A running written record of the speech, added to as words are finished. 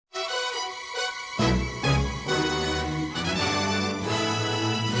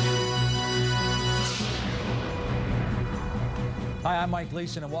I'm Mike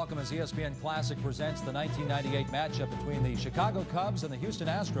Gleason, and welcome as ESPN Classic presents the 1998 matchup between the Chicago Cubs and the Houston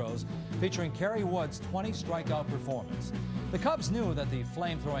Astros, featuring Kerry Wood's 20 strikeout performance. The Cubs knew that the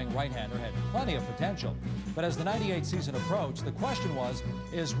flame-throwing right-hander had plenty of potential, but as the 98 season approached, the question was,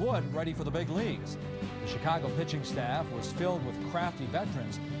 is Wood ready for the big leagues? The Chicago pitching staff was filled with crafty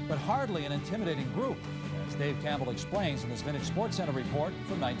veterans, but hardly an intimidating group, as Dave Campbell explains in this Vintage Sports Center report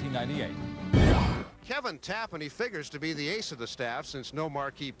from 1998. Kevin Tappan, he figures to be the ace of the staff since no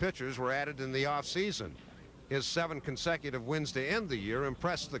marquee pitchers were added in the offseason. His 7 consecutive wins to end the year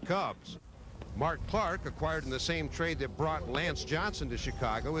impressed the Cubs. Mark Clark, acquired in the same trade that brought Lance Johnson to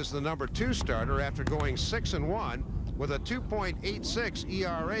Chicago, is the #2 starter after going 6-1 with a 2.86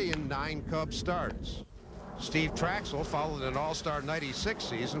 ERA in 9 Cubs starts. Steve Traxel followed an All-Star '96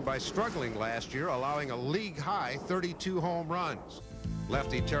 season by struggling last year, allowing a league-high 32 home runs.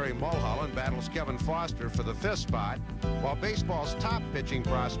 Lefty Terry Mulholland battles Kevin Foster for the 5th spot, while baseball's top pitching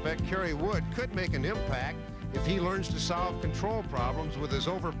prospect Kerry Wood could make an impact if he learns to solve control problems with his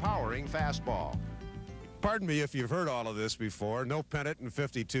overpowering fastball. Pardon me if you've heard all of this before. No pennant in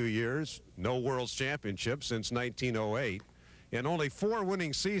 52 years, no World's Championship since 1908, and only 4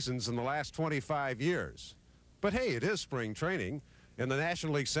 winning seasons in the last 25 years. But hey, it is spring training, and the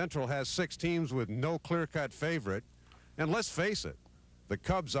National League Central has 6 teams with no clear-cut favorite, and let's face it, the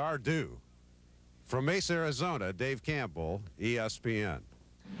Cubs are due. From Mesa, Arizona, Dave Campbell, ESPN.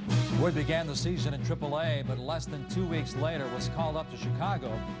 Wood began the season in AAA, but less than 2 weeks later was called up to Chicago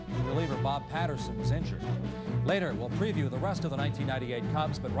when reliever Bob Patterson was injured. Later, we'll preview the rest of the 1998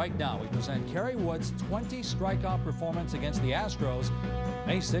 Cubs, but right now we present Kerry Wood's 20 strikeout performance against the Astros,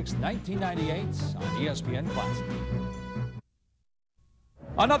 May 6, 1998 on ESPN Classic.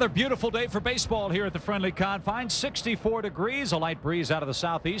 Another beautiful day for baseball here at the friendly confines. 64 degrees, a light breeze out of the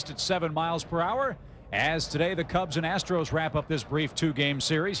southeast at 7 miles per hour. As today the Cubs and Astros wrap up this brief 2-game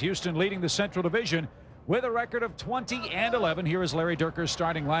series. Houston leading the Central Division with a record of 20-11. Here is Larry Dierker's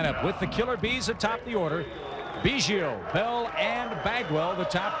starting lineup with the Killer Bees atop the order. Biggio, Bell, and Bagwell, the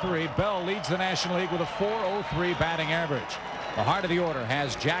top 3. Bell leads the National League with a .403 batting average. The heart of the order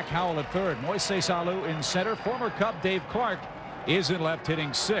has Jack Howell at third, Moises Alou in center. Former Cub Dave Clark is in left, hitting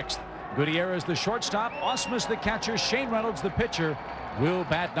 6th. Gutierrez the shortstop, Osmus the catcher, Shane Reynolds the pitcher will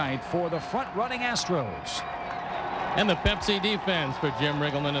bat 9th for the front-running Astros. And the Pepsi defense for Jim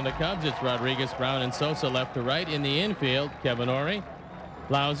Riggleman and the Cubs. It's Rodriguez, Brown, and Sosa left to right. In the infield, Kevin Ory,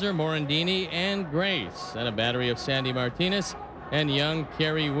 Blauser, Morandini, and Grace. And a battery of Sandy Martinez and young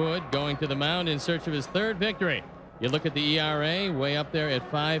Kerry Wood going to the mound in search of his 3rd victory. You look at the ERA, way up there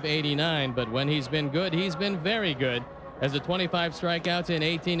at 5.89, but when he's been good, he's been very good, as the 25 strikeouts in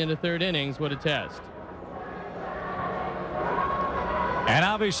 18 1/3 innings would attest. And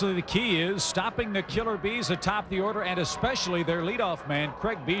obviously the key is stopping the Killer Bees atop the order, and especially their leadoff man,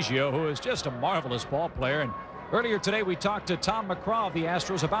 Craig Biggio, who is just a marvelous ball player. And earlier today we talked to Tom McCraw of the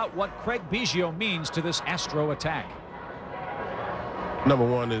Astros about what Craig Biggio means to this Astro attack. Number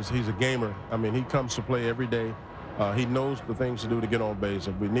one is he's a gamer. I mean, he comes to play every day. He knows the things to do to get on base.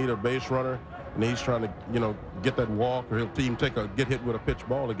 If we need a base runner, and he's trying to, get that walk, or he'll even get hit with a pitch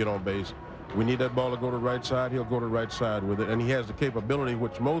ball to get on base. We need that ball to go to the right side, he'll go to the right side with it. And he has the capability,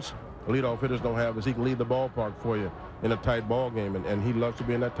 which most leadoff hitters don't have, is he can leave the ballpark for you in a tight ball game, and he loves to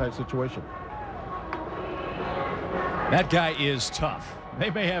be in that tight situation. That guy is tough.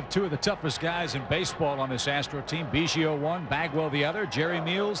 They may have 2 of the toughest guys in baseball on this Astro team. Biggio one, Bagwell the other. Jerry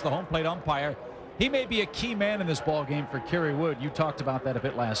Meals, the home plate umpire. He may be a key man in this ball game for Kerry Wood. You talked about that a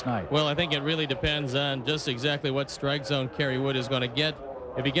bit last night. Well, I think it really depends on just exactly what strike zone Kerry Wood is going to get.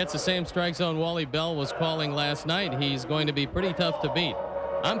 If he gets the same strike zone Wally Bell was calling last night, he's going to be pretty tough to beat.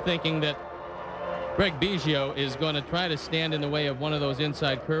 I'm thinking that Craig Biggio is going to try to stand in the way of one of those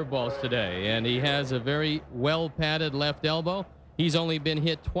inside curveballs today, and he has a very well-padded left elbow. He's only been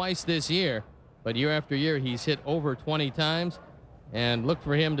hit twice this year, but year after year he's hit over 20 times, and look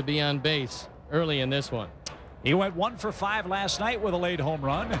for him to be on base early in this one. He went 1 for 5 last night with a late home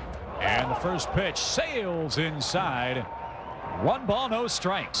run, and the first pitch sails inside. 1 ball, no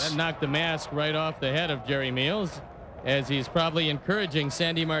strikes. That knocked the mask right off the head of Jerry Meals, as he's probably encouraging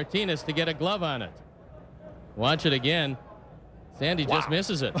Sandy Martinez to get a glove on it. Watch it again. Sandy just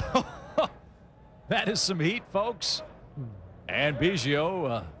misses it. That is some heat, folks. And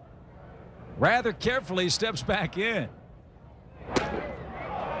Biggio rather carefully steps back in.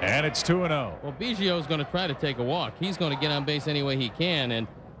 And it's 2-0. Well, Biggio's going to try to take a walk. He's going to get on base any way he can. And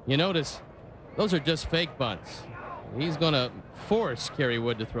you notice those are just fake bunts. He's going to force Kerry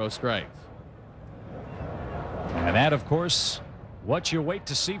Wood to throw strikes. And that, of course, what you wait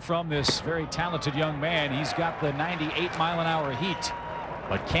to see from this very talented young man. He's got the 98-mile-an-hour heat,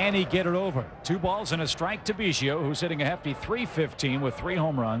 but can he get it over? 2 balls and a strike to Biggio, who's hitting a hefty .315 with 3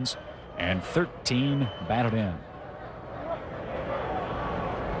 home runs and 13 batted in.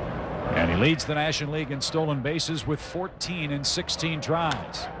 And he leads the National League in stolen bases with 14 in 16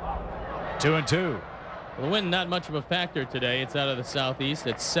 tries. 2-2. The wind not much of a factor today. It's out of the southeast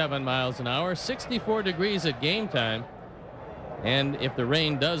at 7 miles an hour, 64 degrees at game time. And if the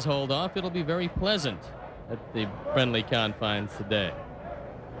rain does hold off, it'll be very pleasant at the friendly confines today.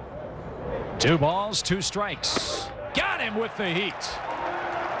 2 balls, 2 strikes. Got him with the heat.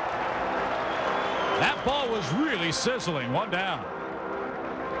 That ball was really sizzling. 1 down.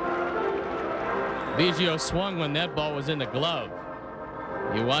 Biggio swung when that ball was in the glove.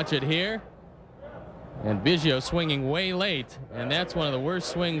 You watch it here, and Biggio swinging way late, and that's one of the worst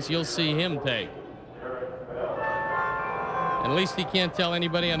swings you'll see him take. At least he can't tell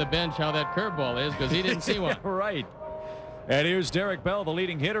anybody on the bench how that curveball is, because he didn't see one. Right. And here's Derek Bell, the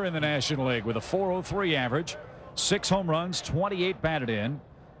leading hitter in the National League, with a .403 average, 6 home runs, 28 batted in.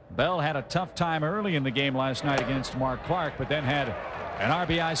 Bell had a tough time early in the game last night against Mark Clark, but then had an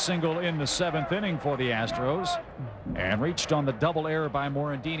RBI single in the 7th inning for the Astros and reached on the double error by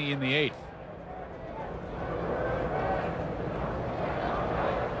Morandini in the 8th.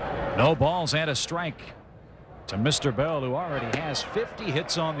 No balls and a strike to Mr. Bell, who already has 50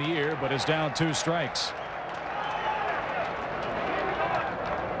 hits on the year but is down 2 strikes.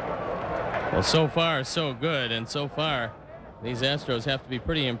 Well, so far so good, and so far these Astros have to be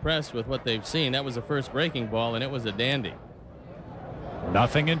pretty impressed with what they've seen. That was the first breaking ball, and it was a dandy.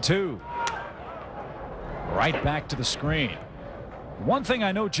 0-2. Right back to the screen. One thing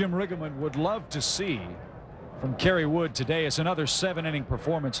I know Jim Riggleman would love to see from Kerry Wood today is another 7-inning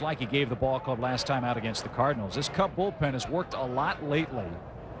performance like he gave the ball club last time out against the Cardinals. This Cub bullpen has worked a lot lately.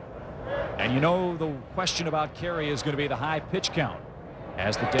 And you know the question about Kerry is going to be the high pitch count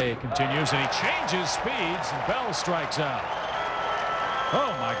as the day continues, and he changes speeds and Bell strikes out.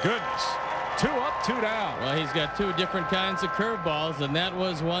 Oh my goodness. 2 up, 2 down. Well, he's got 2 different kinds of curveballs, and that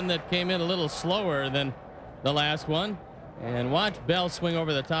was one that came in a little slower than the last one. And watch Bell swing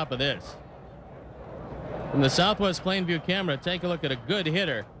over the top of this. From the Southwest Plainview camera, take a look at a good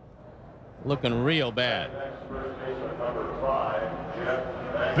hitter looking real bad.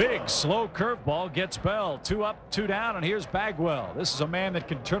 Big slow curveball gets Bell. 2 up, 2 down, and here's Bagwell. This is a man that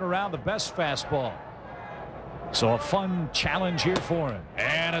can turn around the best fastball. So a fun challenge here for him.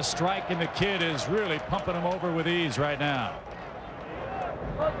 And a strike, and the kid is really pumping him over with ease right now.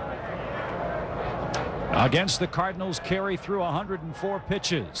 Against the Cardinals, Kerry threw 104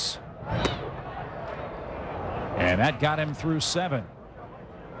 pitches. And that got him through 7.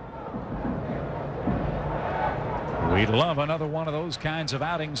 We'd love another one of those kinds of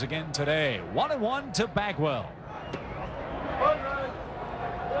outings again today. 1-1 to Bagwell.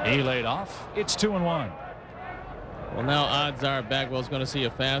 He laid off. It's 2-1. Well, now odds are Bagwell's going to see a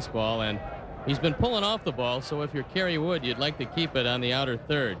fastball, and he's been pulling off the ball, so if you're Kerry Wood, you'd like to keep it on the outer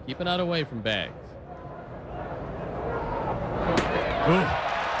third. Keep it out away from Bags. Ooh.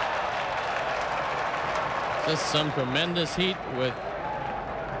 Just some tremendous heat with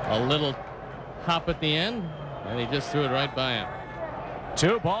a little hop at the end, and he just threw it right by him.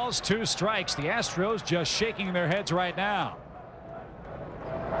 2 balls, 2 strikes. The Astros just shaking their heads right now.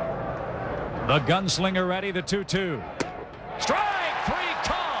 The gunslinger ready, the 2-2. Strike 3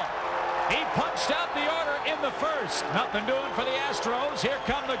 call. He punched out the order in the first. Nothing doing for the Astros. Here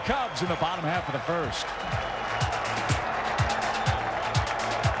come the Cubs in the bottom half of the first.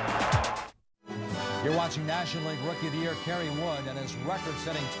 You're watching National League Rookie of the Year Kerry Wood and his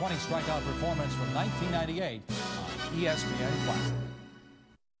record-setting 20 strikeout performance from 1998 on ESPN Classic.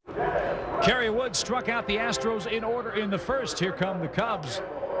 Kerry Wood struck out the Astros in order in the first. Here come the Cubs.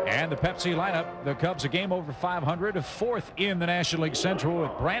 And the Pepsi lineup. The Cubs a game over 500, 4th in the National League Central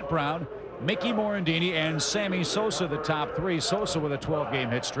with Brant Brown, Mickey Morandini, and Sammy Sosa, the top 3. Sosa with a 12-game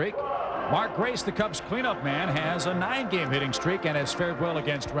hit streak. Mark Grace, the Cubs cleanup man, has a 9-game hitting streak and has fared well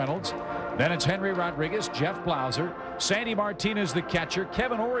against Reynolds. Then it's Henry Rodriguez, Jeff Blauser, Sandy Martinez, the catcher,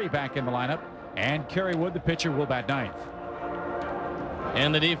 Kevin Ory back in the lineup, and Kerry Wood, the pitcher, will bat 9th.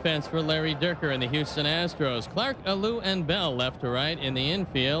 And the defense for Larry Dierker and the Houston Astros. Clark, Alou, and Bell left to right. In the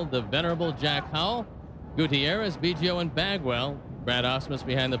infield, the venerable Jack Howell, Gutierrez, Biggio, and Bagwell. Brad Ausmus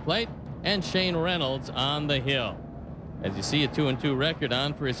behind the plate, and Shane Reynolds on the hill. As you see, a 2-2 record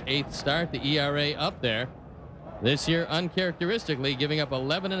on for his 8th start. The ERA up there. This year, uncharacteristically, giving up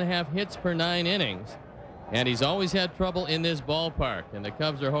 11.5 hits per 9 innings. And he's always had trouble in this ballpark. And the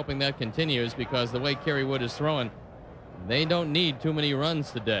Cubs are hoping that continues because the way Kerry Wood is throwing, They don't need too many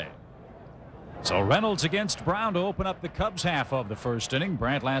runs today. So Reynolds against Brown to open up the Cubs half of the first inning.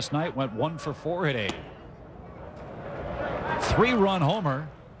 Brandt last night went 1 for 4, hit 8. 3-run homer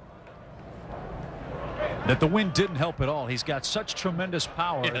that the wind didn't help at all. He's got such tremendous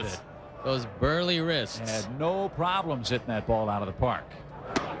power. Yes. That those burly wrists. had no problems hitting that ball out of the park.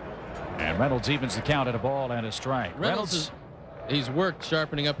 And Reynolds evens the count at a ball and a strike. Reynolds he's worked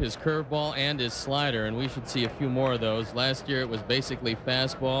sharpening up his curveball and his slider, and we should see a few more of those. Last year it was basically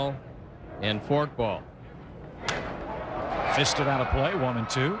fastball and forkball. Fisted out of play,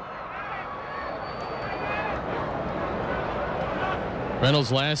 1-2.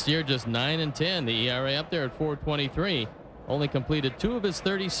 Reynolds last year just 9-10. The ERA up there at 4.23. Only completed 2 of his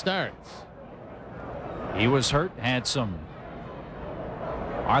 30 starts. He was hurt, had some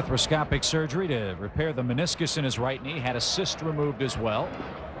arthroscopic surgery to repair the meniscus in his right knee, had a cyst removed as well.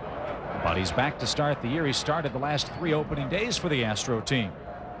 But he's back to start the year. He started the last 3 opening days for the Astro team.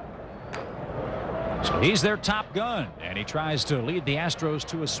 So he's their top gun, and he tries to lead the Astros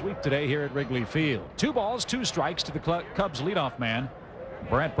to a sweep today here at Wrigley Field. 2 balls, 2 strikes to the Cubs leadoff man,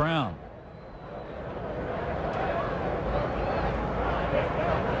 Brett Brown.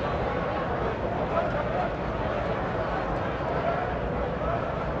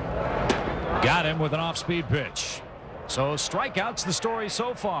 Got him with an off-speed pitch. So strikeouts the story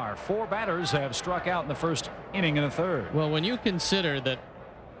so far. 4 batters have struck out in the first inning and the third. Well, when you consider that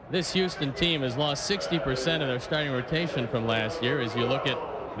this Houston team has lost 60% of their starting rotation from last year, as you look at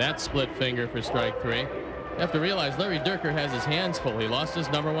that split finger for strike 3, you have to realize Larry Dierker has his hands full. He lost his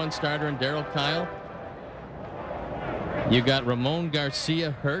 #1 starter in Darryl Kyle. You got Ramon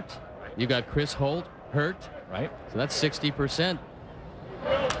Garcia hurt. You got Chris Holt hurt. Right. So that's 60%.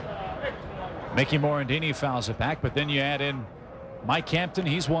 Mickey Morandini fouls it back, but then you add in Mike Hampton.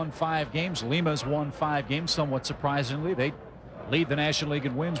 He's won 5 games. Lima's won 5 games. Somewhat surprisingly, they lead the National League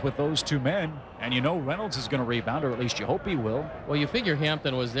in wins with those 2 men. And you know Reynolds is going to rebound, or at least you hope he will. Well, you figure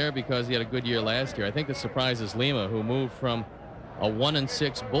Hampton was there because he had a good year last year. I think the surprise is Lima, who moved from a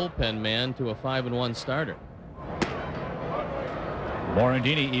 1-6 bullpen man to a 5-1 starter.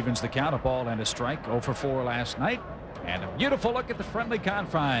 Morandini evens the count, a ball and a strike. 0 for 4 last night. And a beautiful look at the friendly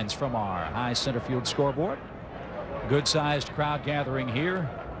confines from our high center field scoreboard. Good sized crowd gathering here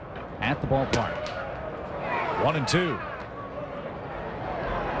at the ballpark. 1-2.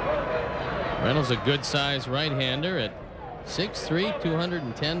 Reynolds a good sized right-hander at 6'3",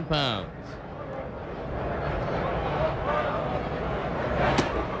 210 pounds.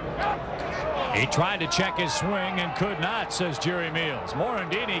 He tried to check his swing and could not, says Jerry Meals.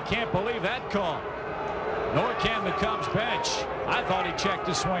 Morandini can't believe that call. Nor can the Cubs bench. I thought he checked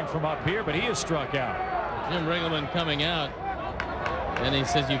his swing from up here, but he is struck out. Jim Riggleman coming out, and he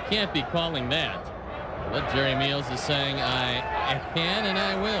says you can't be calling that. But Jerry Meals is saying I can and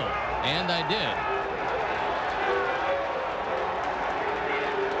I will, and I did.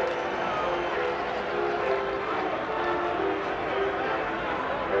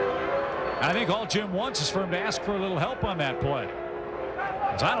 I think all Jim wants is for him to ask for a little help on that play,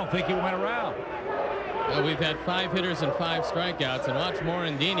 because I don't think he went around. Well, we've had 5 hitters and 5 strikeouts, and watch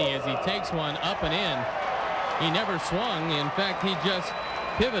Morandini as he takes one up and in. He never swung. In fact, he just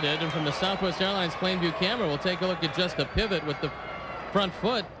pivoted, and from the Southwest Airlines Plainview camera, we'll take a look at just a pivot with the front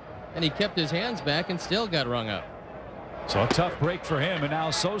foot, and he kept his hands back and still got rung up. So a tough break for him, and now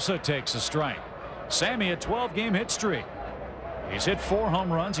Sosa takes a strike. Sammy, a 12-game hit streak. He's hit 4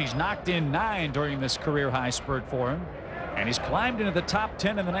 home runs. He's knocked in 9 during this career high spurt for him, and he's climbed into the top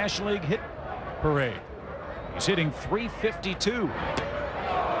 10 in the National League hit parade. He's hitting .352,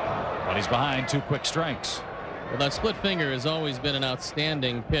 but he's behind 2 quick strikes. Well, that split finger has always been an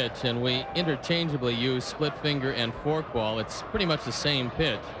outstanding pitch, and we interchangeably use split finger and forkball. It's pretty much the same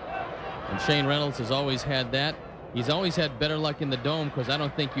pitch, and Shane Reynolds has always had that. He's always had better luck in the dome because I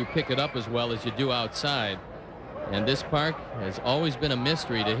don't think you pick it up as well as you do outside, and this park has always been a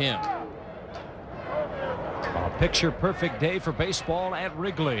mystery to him. A picture perfect day for baseball at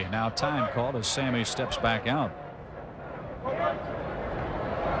Wrigley. Now time called as Sammy steps back out.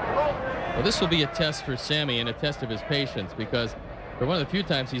 Well, this will be a test for Sammy and a test of his patience, because for one of the few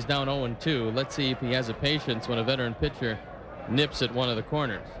times he's down 0-2. Let's see if he has a patience when a veteran pitcher nips at one of the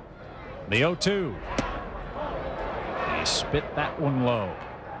corners. The 0-2. He spit that one low.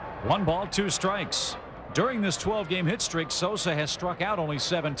 1 ball, 2 strikes. During this 12-game hit streak, Sosa has struck out only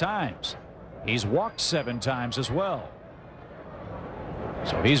 7 times. He's walked 7 times as well.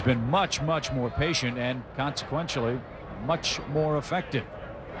 So he's been much more patient and consequentially much more effective.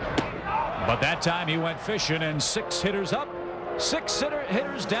 But that time he went fishing, and 6 hitters up, 6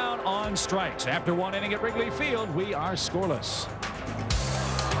 hitters down on strikes. After 1 inning at Wrigley Field, we are scoreless.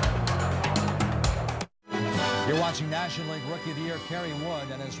 You're watching National League Rookie of the Year Kerry Wood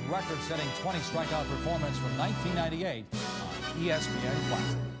and his record-setting 20 strikeout performance from 1998 on ESPN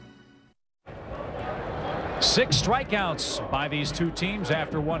Classic. 6 strikeouts by these two teams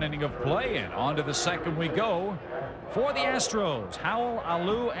after 1 inning of play, and on to the second we go. For the Astros, Howell,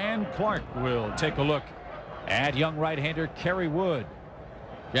 Alou, and Clark will take a look at young right-hander Kerry Wood.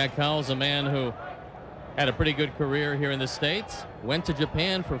 Jack Howell's a man who had a pretty good career here in the States. Went to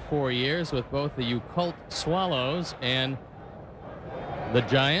Japan for 4 years with both the Yakult Swallows and the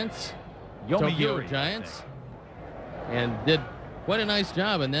Giants, Tokyo Giants, and did quite a nice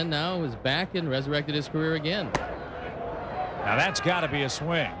job, and then now is back and resurrected his career again. Now that's got to be a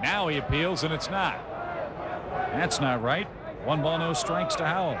swing. Now he appeals, and it's not. That's not right. 1 ball, no strikes to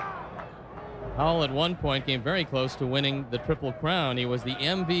Howell. Howell at one point came very close to winning the Triple Crown. He was the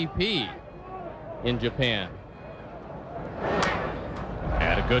MVP in Japan.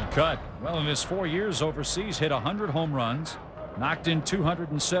 Had a good cut. Well, in his 4 years overseas, hit 100 home runs, knocked in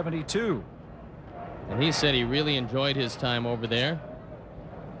 272. And he said he really enjoyed his time over there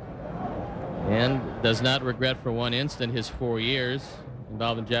and does not regret for one instant his 4 years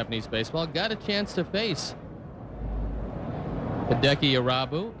involved in Japanese baseball. Got a chance to face Hideki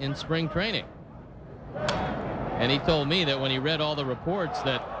Irabu in spring training. And he told me that when he read all the reports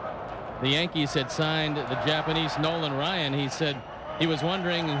that the Yankees had signed the Japanese Nolan Ryan, he said he was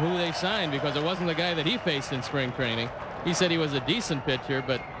wondering who they signed because it wasn't the guy that he faced in spring training. He said he was a decent pitcher,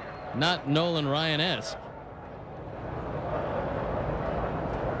 but not Nolan Ryan-esque.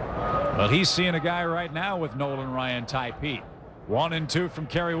 Well, he's seeing a guy right now with Nolan Ryan type heat. 1 and 2 from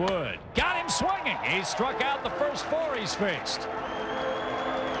Kerry Wood. Got him swinging. He struck out the first 4 he's faced.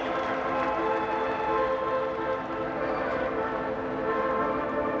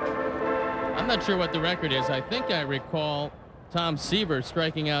 I'm not sure what the record is. I think I recall Tom Seaver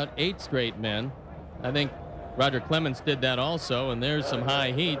striking out 8 straight men. I think Roger Clemens did that also, and there's some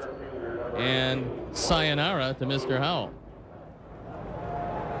high heat. And sayonara to Mr. Howell.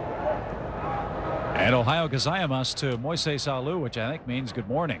 And Ohio gozaimasu to Moises Alou, which I think means good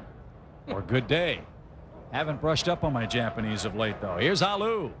morning or good day. Haven't brushed up on my Japanese of late, though. Here's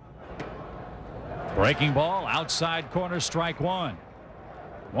Alou. Breaking ball, outside corner, strike 1.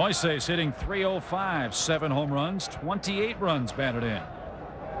 Moises hitting .305, 7 home runs, 28 runs batted in.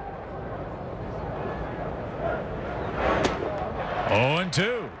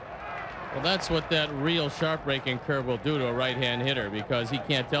 0-2. Well, that's what that real sharp breaking curve will do to a right-hand hitter, because he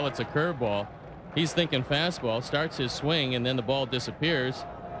can't tell it's a curveball. He's thinking fastball, starts his swing, and then the ball disappears,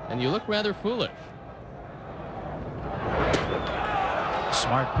 and you look rather foolish.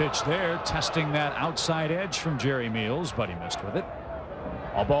 Smart pitch there, testing that outside edge from Jerry Meals, but he missed with it.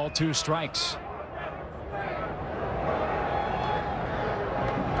 A ball, 2 strikes.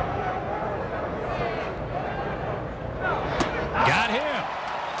 Got him.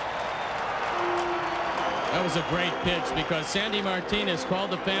 That was a great pitch because Sandy Martinez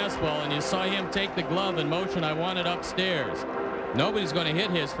called the fastball, and you saw him take the glove and motion, I want it upstairs. Nobody's going to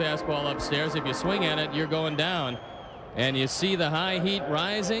hit his fastball upstairs. If you swing at it, you're going down. And you see the high heat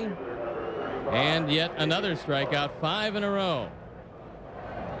rising, and yet another strikeout, 5 in a row.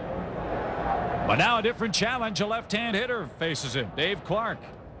 But now a different challenge. A left-hand hitter faces him, Dave Clark.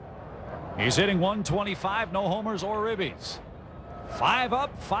 He's hitting .125, no homers or ribbies. 5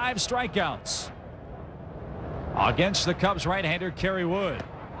 up, 5 strikeouts against the Cubs right-hander Kerry Wood.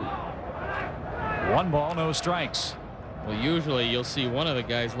 1 ball, no strikes. Well, usually you'll see one of the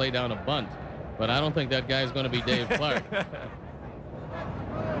guys lay down a bunt, but I don't think that guy's going to be Dave Clark. The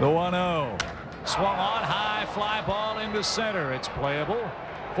 1-0. Swung on high, fly ball into center. It's playable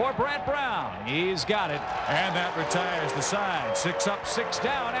for Brett Brown. He's got it, and that retires the side. 6 up, 6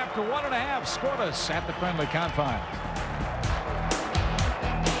 down after 1.5 scoreless at the friendly confines.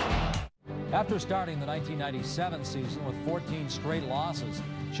 After starting the 1997 season with 14 straight losses,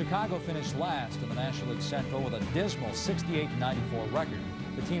 Chicago finished last in the National League Central with a dismal 68-94 record,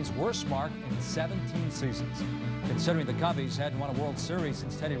 the team's worst mark in 17 seasons. Considering the Cubbies hadn't won a World Series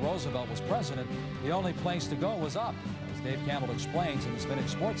since Teddy Roosevelt was president, the only place to go was up, as Dave Campbell explains in his Vintage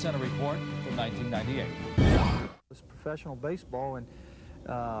Sports Center report from 1998. It's professional baseball, and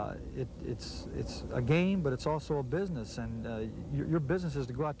it's a game, but it's also a business, and your business is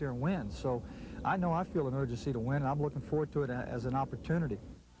to go out there and win. So I know I feel an urgency to win, and I'm looking forward to it as an opportunity.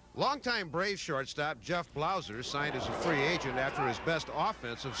 Longtime Braves shortstop Jeff Blauser signed as a free agent after his best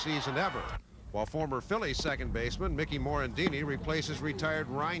offensive season ever, while former Phillies second baseman Mickey Morandini replaces retired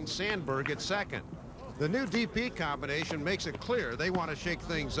Ryne Sandberg at second. The new DP combination makes it clear they want to shake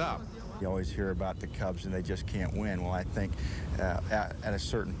things up. You always hear about the Cubs and they just can't win. Well, I think at a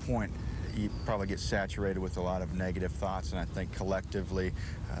certain point, you probably get saturated with a lot of negative thoughts, and I think collectively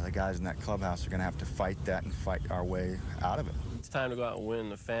the guys in that clubhouse are going to have to fight that and fight our way out of it. It's time to go out and win.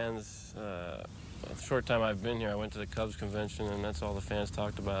 The fans, the short time I've been here, I went to the Cubs convention, and that's all the fans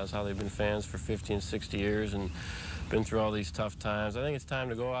talked about, is how they've been fans for 50 and 60 years and been through all these tough times. I think it's time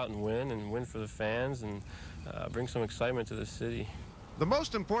to go out and win for the fans and bring some excitement to the city. The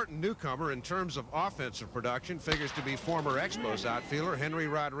most important newcomer in terms of offensive production figures to be former Expos outfielder Henry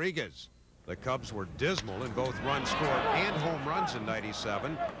Rodriguez. The Cubs were dismal in both runs scored and home runs in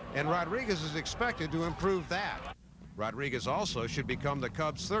 '97, and Rodriguez is expected to improve that. Rodriguez also should become the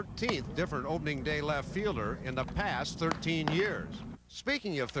Cubs' 13th different opening day left fielder in the past 13 years.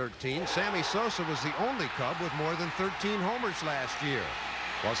 Speaking of 13, Sammy Sosa was the only Cub with more than 13 homers last year.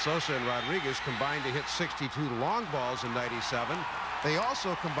 While Sosa and Rodriguez combined to hit 62 long balls in '97, they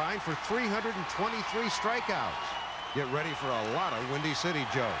also combined for 323 strikeouts. Get ready for a lot of Windy City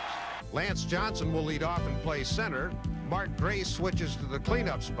jokes. Lance Johnson will lead off and play center. Mark Grace switches to the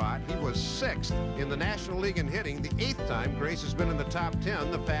cleanup spot. He was 6th in the National League in hitting, the 8th time Grace has been in the top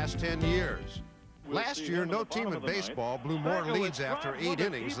 10 the past 10 years. Last year, no team in baseball blew more leads after 8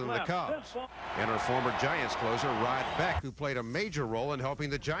 innings than the Cubs. Enter former Giants closer Rod Beck, who played a major role in helping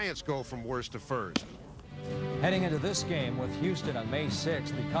the Giants go from worst to first. Heading into this game with Houston on May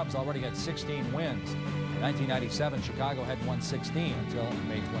 6th, the Cubs already had 16 wins. In 1997, Chicago had won 16 until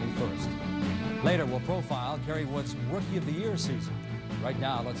May 21st. Later, we'll profile Kerry Wood's Rookie of the Year season. Right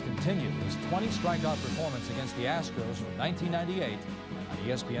now, let's continue his 20 strikeout performance against the Astros from 1998 on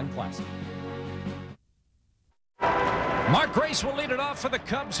ESPN Classic. Mark Grace will lead it off for the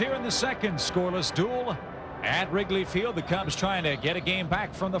Cubs here in the second. Scoreless duel at Wrigley Field. The Cubs trying to get a game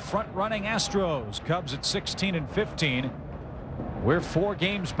back from the front-running Astros. Cubs at 16 and 15. We're 4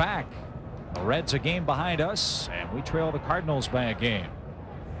 games back. The Reds a game behind us, and we trail the Cardinals by a game.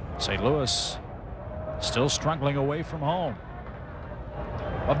 St. Louis still struggling away from home.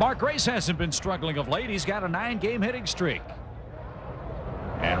 But Mark Grace hasn't been struggling of late. He's got a 9-game hitting streak.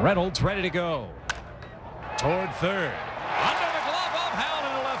 And Reynolds ready to go. Toward third. Under the glove of Howell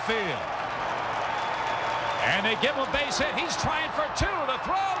into left field. And they give him a base hit. He's trying for 2. The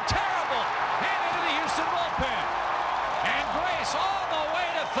throw, terrible. And into the Houston bullpen. And Grace all the way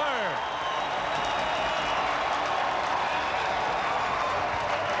to third.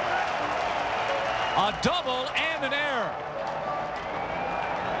 A double and an error.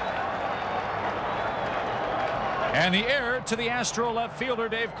 And the error to the Astro left fielder,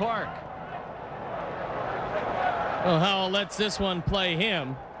 Dave Clark. Well, Howell lets this one play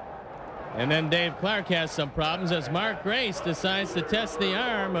him. And then Dave Clark has some problems as Mark Grace decides to test the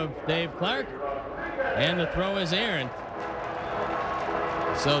arm of Dave Clark. And the throw is errant.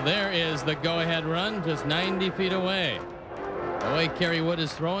 So there is the go-ahead run just 90 feet away. The way Kerry Wood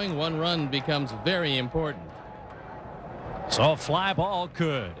is throwing, 1 run becomes very important. So a fly ball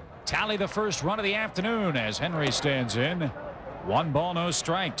could tally the first run of the afternoon as Henry stands in. 1 ball, no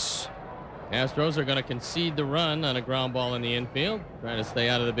strikes. Astros are going to concede the run on a ground ball in the infield, trying to stay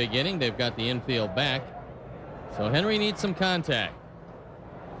out of the big inning. They've got the infield back. So Henry needs some contact.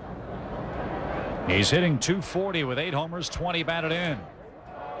 He's hitting .240 with 8 homers, 20 batted in.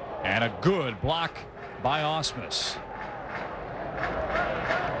 And a good block by Ausmus.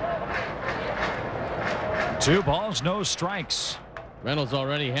 2 balls, no strikes. Reynolds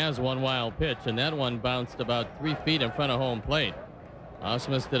already has 1 wild pitch, and that one bounced about 3 feet in front of home plate.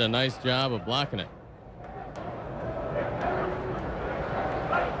 Ausmus did a nice job of blocking it.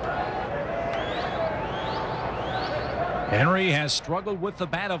 Henry has struggled with the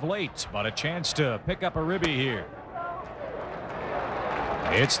bat of late, but a chance to pick up a ribby here.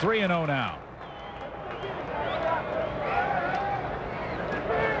 It's 3-0 now.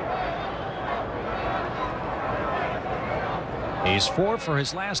 He's 4 for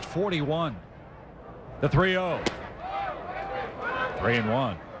his last 41. The 3-0.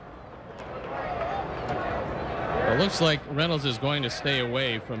 3-1. It looks like Reynolds is going to stay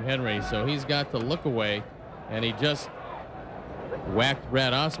away from Henry, so he's got to look away, and he just whacked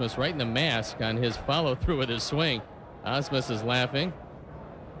Brad Ausmus right in the mask on his follow-through with his swing. Ausmus is laughing.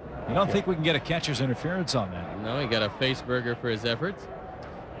 You don't think we can get a catcher's interference on that? No, he got a face burger for his efforts.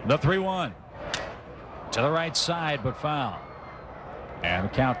 The 3-1 to the right side, but foul. And the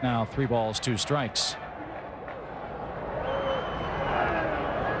count now 3 balls, 2 strikes.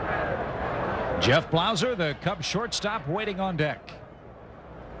 Jeff Blauser, the Cubs shortstop, waiting on deck.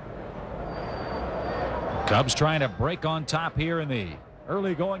 Cubs trying to break on top here in the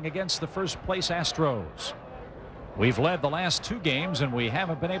early going against the first place Astros. We've led the last 2 games and we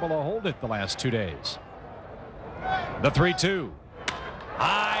haven't been able to hold it the last 2 days. The 3-2.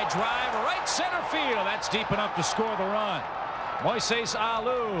 High drive right center field. That's deep enough to score the run. Moises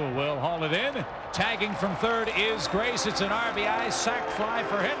Alou will haul it in. Tagging from third is Grace. It's an RBI sac fly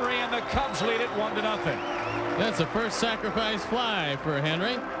for Henry, and the Cubs lead it 1-0. That's the first sacrifice fly for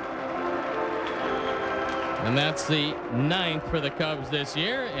Henry. And that's the 9th for the Cubs this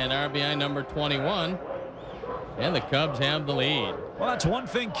year, and RBI number 21. And the Cubs have the lead. Well, that's one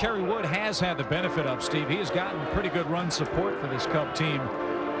thing Kerry Wood has had the benefit of, Steve. He has gotten pretty good run support for this Cub team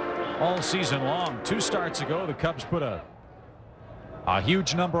all season long. 2 starts ago, the Cubs put a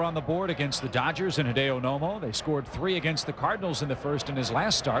huge number on the board against the Dodgers and Hideo Nomo. They scored 3 against the Cardinals in the first in his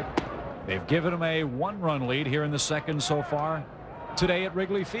last start. They've given him a 1-run lead here in the second so far today at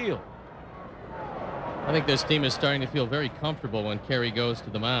Wrigley Field. I think this team is starting to feel very comfortable when Kerry goes to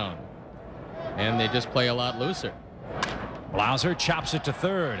the mound. And they just play a lot looser. Blauser chops it to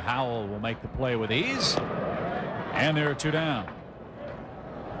third. Howell will make the play with ease. And there are 2 down.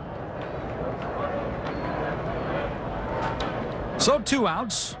 So 2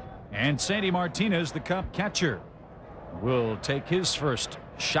 outs. And Sandy Martinez, the Cub catcher, will take his first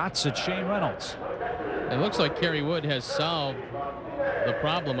shots at Shane Reynolds. It looks like Kerry Wood has solved the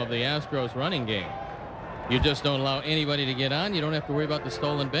problem of the Astros running game. You just don't allow anybody to get on. You don't have to worry about the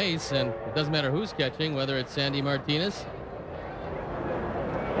stolen base, and it doesn't matter who's catching, whether it's Sandy Martinez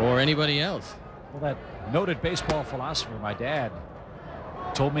or anybody else. Well, that noted baseball philosopher, my dad,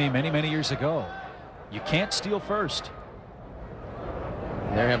 told me many years ago, you can't steal first.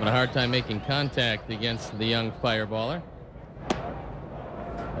 They're having a hard time making contact against the young fireballer.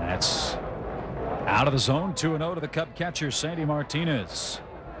 That's out of the zone. 2-0 to the Cub catcher, Sandy Martinez.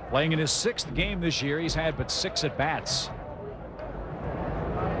 Playing in his 6th game this year. He's had but 6 at-bats.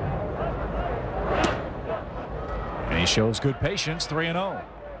 And he shows good patience. 3-0.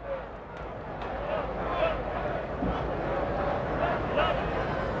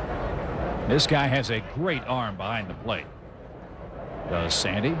 This guy has a great arm behind the plate. Does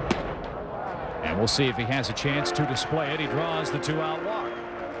Sandy. And we'll see if he has a chance to display it. He draws the 2-out walk.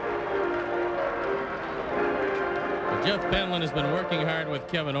 Jeff Penland has been working hard with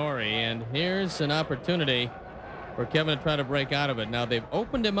Kevin Ory, and here's an opportunity for Kevin to try to break out of it. Now, they've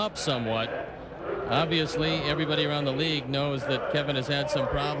opened him up somewhat. Obviously, everybody around the league knows that Kevin has had some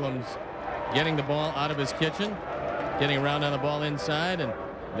problems getting the ball out of his kitchen, getting around on the ball inside, and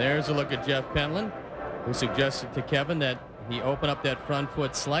there's a look at Jeff Penland, who suggested to Kevin that he open up that front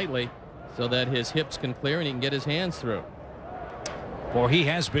foot slightly so that his hips can clear and he can get his hands through. For he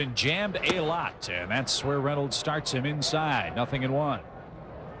has been jammed a lot, and that's where Reynolds starts him inside. 0-1.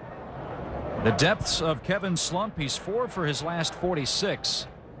 The depths of Kevin's slump. He's 4 for his last 46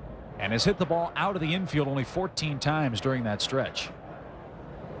 and has hit the ball out of the infield only 14 times during that stretch.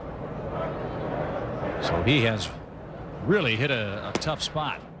 So he has really hit a tough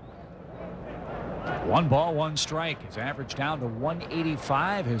spot. 1 ball, 1 strike. His average down to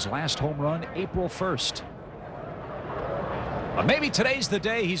 185. His last home run April 1st. But maybe today's the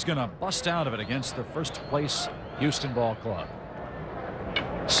day he's going to bust out of it against the first place Houston Ball Club.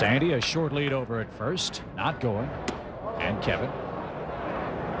 Sandy, a short lead over at first, not going. And Kevin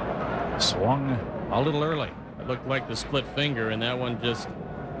swung a little early. It looked like the split finger, and that one just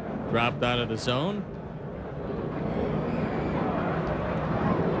dropped out of the zone.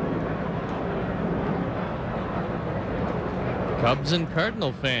 Cubs and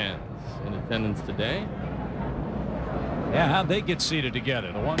Cardinal fans in attendance today. Yeah, how'd they get seated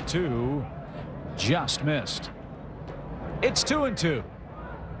together? The 1-2 just missed. It's 2-2.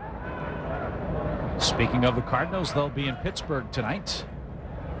 Speaking of the Cardinals, they'll be in Pittsburgh tonight.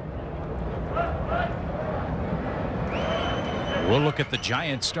 We'll look at the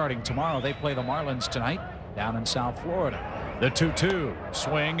Giants starting tomorrow. They play the Marlins tonight down in South Florida. The 2-2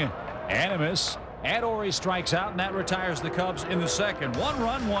 swing and a miss. And Ory strikes out, and that retires the Cubs in the second. 1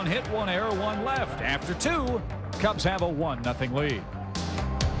 run, 1 hit, 1 error, 1 left. After 2, Cubs have a 1-0 lead.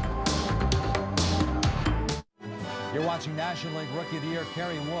 You're watching National League Rookie of the Year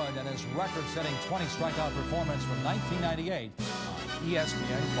Kerry Wood and his record-setting 20 strikeout performance from 1998 on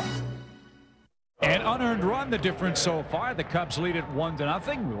ESPN Classic. An unearned run, the difference so far. The Cubs lead it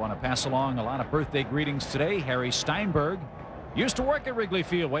 1-0. We want to pass along a lot of birthday greetings today. Harry Steinberg used to work at Wrigley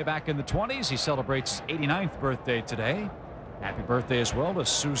Field way back in the 20s. He celebrates his 89th birthday today. Happy birthday as well to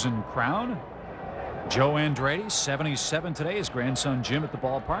Susan Crown. Joe Andretti, 77 today. His grandson Jim at the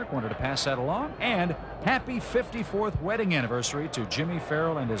ballpark. Wanted to pass that along. And happy 54th wedding anniversary to Jimmy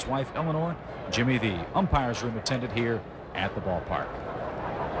Farrell and his wife Eleanor. Jimmy, the umpire's room attendant here at the ballpark.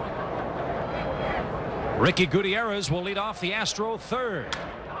 Ricky Gutierrez will lead off the Astro third.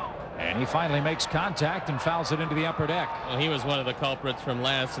 And he finally makes contact and fouls it into the upper deck. Well, he was one of the culprits from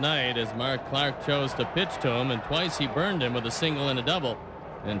last night as Mark Clark chose to pitch to him, and twice he burned him with a single and a double,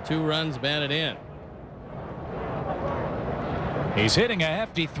 and 2 runs batted in. He's hitting a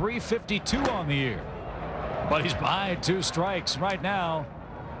hefty .352 on the year, but he's behind 2 strikes right now.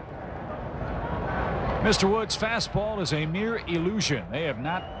 Mr. Wood's fastball is a mere illusion. They have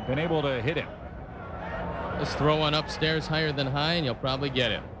not been able to hit him. Just throw one upstairs higher than high and you'll probably get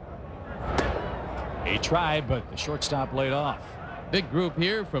him. He tried, but the shortstop laid off. Big group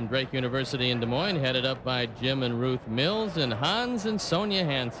here from Drake University in Des Moines, headed up by Jim and Ruth Mills and Hans and Sonia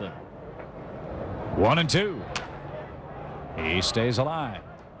Hansen. 1-2. He stays alive.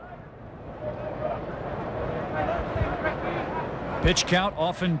 Pitch count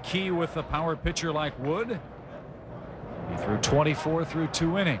often key with a power pitcher like Wood. He threw 24 through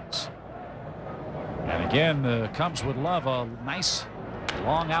 2 innings. And again, the Cubs would love a nice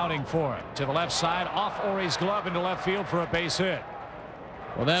long outing for him. To the left side, off Ori's glove into left field for a base hit.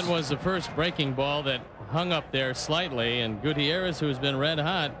 Well, that was the first breaking ball that hung up there slightly, and Gutierrez, who's been red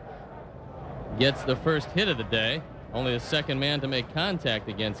hot, gets the first hit of the day. Only the second man to make contact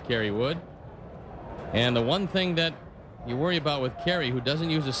against Kerry Wood. And the one thing that you worry about with Kerry, who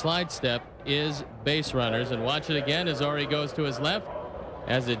doesn't use a slide step, is base runners. And watch it again as Ori goes to his left,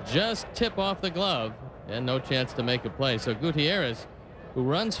 as it just tip off the glove, and no chance to make a play. So Gutierrez, who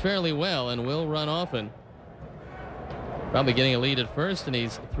runs fairly well and will run often, probably getting a lead at first, and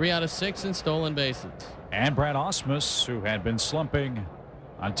he's 3 out of 6 in stolen bases. And Brad Ausmus, who had been slumping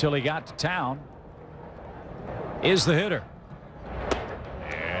until he got to town, is the hitter.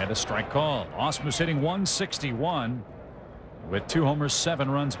 And a strike call. Ausmus hitting .161 with 2 homers,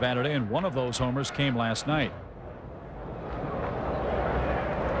 7 runs batted in. One of those homers came last night.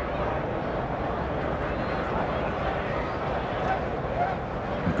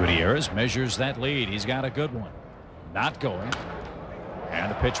 Gutierrez measures that lead. He's got a good one. Not going.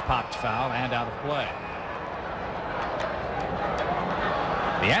 And the pitch popped foul and out of play.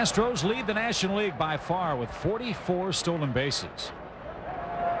 The Astros lead the National League by far with 44 stolen bases.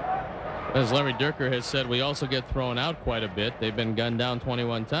 As Larry Dierker has said, we also get thrown out quite a bit. They've been gunned down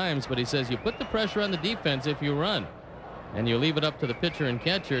 21 times, but he says you put the pressure on the defense if you run, and you leave it up to the pitcher and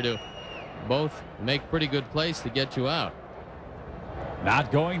catcher to both make pretty good plays to get you out.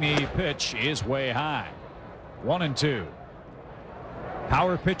 Not going. The pitch is way high. 1-2.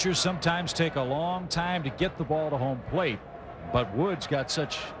 Power pitchers sometimes take a long time to get the ball to home plate, but Wood's got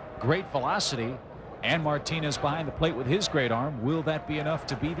such great velocity, and Martinez behind the plate with his great arm. Will that be enough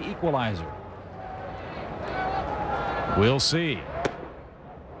to be the equalizer? We'll see.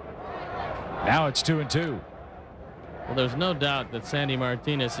 Now it's 2-2. Well, there's no doubt that Sandy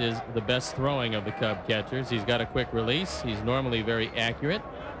Martinez is the best throwing of the Cub catchers. He's got a quick release. He's normally very accurate.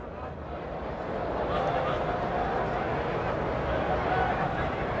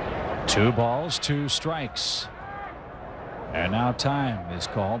 Two balls, 2 strikes. And now time is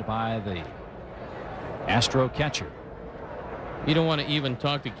called by the Astro catcher. You don't want to even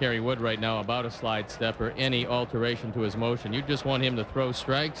talk to Kerry Wood right now about a slide step or any alteration to his motion. You just want him to throw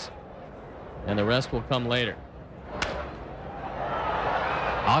strikes, and the rest will come later.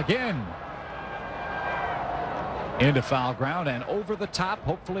 Again. Into foul ground and over the top.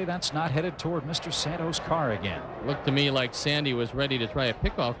 Hopefully that's not headed toward Mr. Santos' car again. Looked to me like Sandy was ready to try a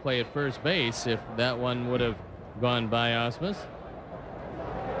pickoff play at first base if that one would have gone by Ausmus.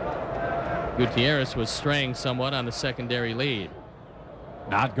 Gutierrez was straying somewhat on the secondary lead.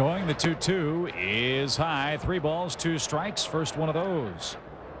 Not going. The 2-2 is high. 3 balls, 2 strikes. First one of those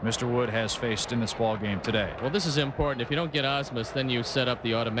Mr. Wood has faced in this ball game today. Well, this is important. If you don't get Ausmus, then you set up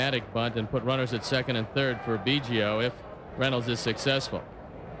the automatic bunt and put runners at second and third for Biggio if Reynolds is successful.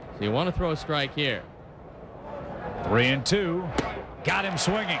 So you want to throw a strike here. 3-2. Got him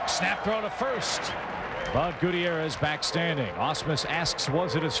swinging. Snap throw to first. But Gutierrez back standing. Ausmus asks,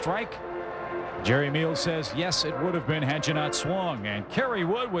 was it a strike? Jerry Meals says yes, it would have been had you not swung. And Kerry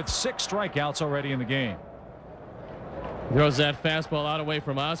Wood with 6 strikeouts already in the game. Throws that fastball out away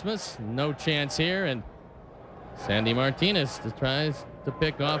from Ausmus. No chance here, and Sandy Martinez tries to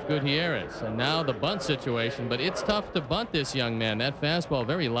pick off Gutierrez. And now the bunt situation, but it's tough to bunt this young man. That fastball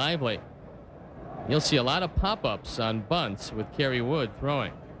very lively. You'll see a lot of pop-ups on bunts with Kerry Wood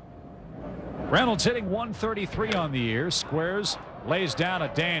throwing. Reynolds hitting .133 on the year. Squares, lays down a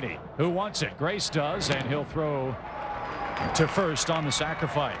dandy. Who wants it? Grace does, and he'll throw to first on the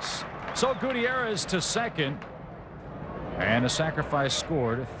sacrifice. So Gutierrez to second. And a sacrifice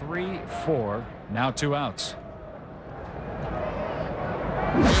scored. 3-4. Now 2 outs.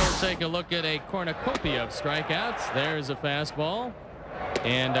 Let's take a look at a cornucopia of strikeouts. There's a fastball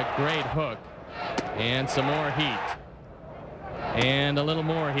and a great hook and some more heat and a little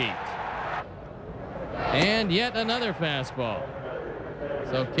more heat and yet another fastball.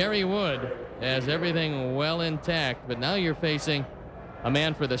 So Kerry Wood has everything well intact, but now you're facing a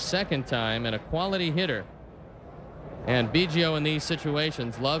man for the second time and a quality hitter. And Biggio in these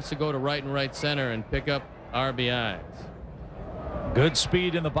situations loves to go to right and right center and pick up RBIs. Good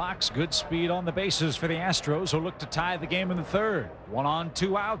speed in the box, good speed on the bases for the Astros, who look to tie the game in the third. 1 on,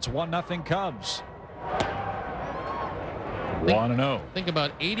 2 outs, 1-0 Cubs. 1-0. Think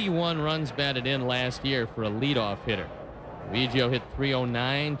about 81 runs batted in last year for a leadoff hitter. Biggio hit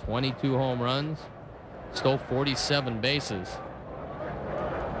 309, 22 home runs, stole 47 bases.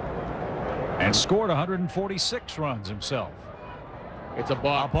 And scored 146 runs himself. It's a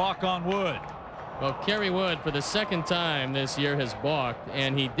balk. A balk on Wood. Well, Kerry Wood for the second time this year has balked,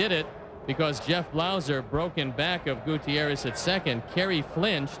 and he did it because Jeff Blauser broke in back of Gutierrez at second. Kerry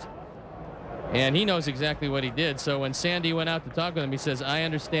flinched, and he knows exactly what he did. So when Sandy went out to talk with him, he says, "I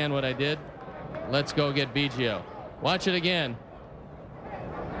understand what I did. Let's go get Biggio." Watch it again.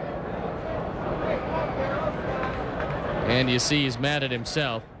 And you see he's mad at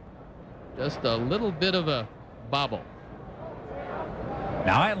himself. Just a little bit of a bobble.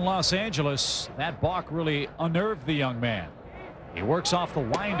 Now in Los Angeles, that balk really unnerved the young man. He works off the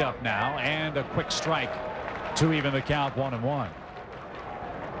windup now, and a quick strike to even the count, 1-1.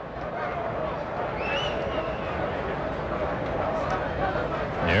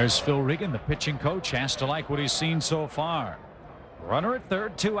 There's Phil Regan, the pitching coach, has to like what he's seen so far. Runner at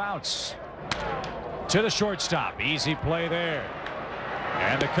third, 2 outs. To the shortstop. Easy play there.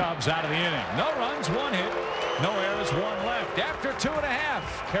 And the Cubs out of the inning. No runs, 1 hit. No errors, 1 left. After 2.5,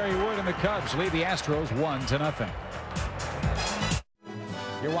 Kerry Wood and the Cubs lead the Astros 1-0.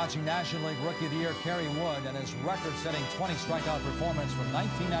 You're watching National League Rookie of the Year Kerry Wood and his record-setting 20 strikeout performance from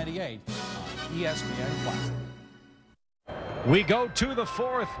 1998 on ESPN Classic. We go to the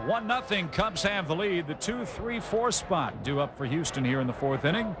 4th. 1-0. Cubs have the lead. The 2-3-4 spot due up for Houston here in the 4th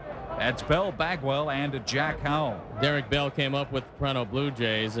inning. That's Bell, Bagwell, and Jack Howell. Derek Bell came up with the Toronto Blue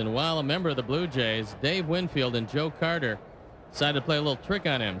Jays, and while a member of the Blue Jays, Dave Winfield and Joe Carter decided to play a little trick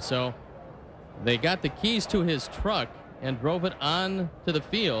on him. So they got the keys to his truck and drove it on to the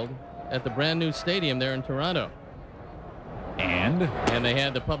field at the brand new stadium there in Toronto. And they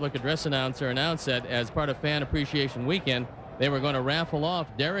had the public address announcer announce that as part of Fan Appreciation Weekend, they were going to raffle off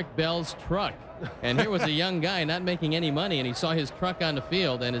Derek Bell's truck. And here was a young guy not making any money, and he saw his truck on the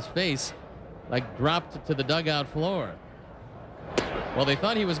field, and his face like dropped to the dugout floor. Well, they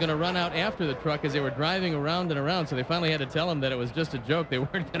thought he was going to run out after the truck as they were driving around and around, so they finally had to tell him that it was just a joke. They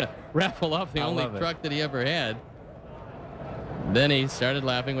weren't going to raffle off the only truck that he ever had. Then he started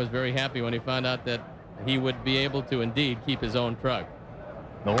laughing, was very happy when he found out that he would be able to indeed keep his own truck.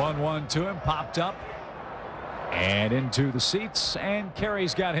 The 1-1 to him popped up and into the seats, and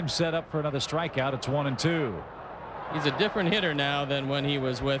Kerry's got him set up for another strikeout. It's 1-2. He's a different hitter now than when he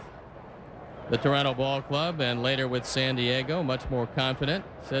was with the Toronto Ball Club and later with San Diego. Much more confident.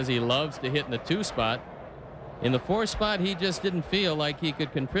 Says he loves to hit in the 2 spot. In the 4 spot, he just didn't feel like he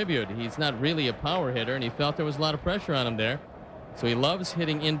could contribute. He's not really a power hitter, and he felt there was a lot of pressure on him there. So he loves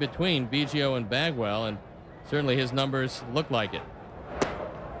hitting in between Biggio and Bagwell, and certainly his numbers look like it.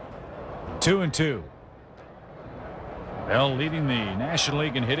 2-2. Bell leading the National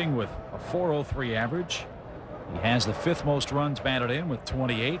League in hitting with a .403 average. He has the 5th most runs batted in with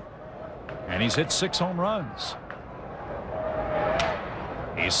 28, and he's hit 6 home runs.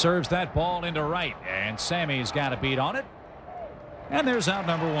 He serves that ball into right, and Sammy's got a beat on it, and there's out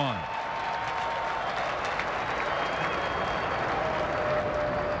number 1.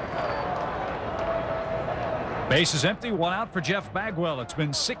 Base is empty, 1 out for Jeff Bagwell. It's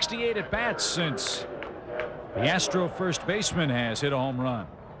been 68 at bats since the Astro first baseman has hit a home run.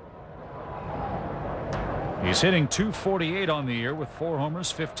 He's hitting .248 on the year with 4 homers,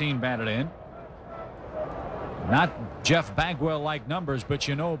 15 batted in. Not Jeff Bagwell-like numbers, but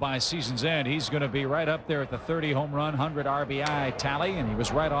you know by season's end he's going to be right up there at the 30 home run, 100 RBI tally, and he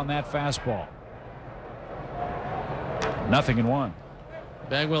was right on that fastball. 0-1.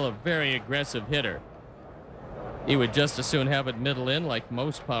 Bagwell, a very aggressive hitter. He would just as soon have it middle in like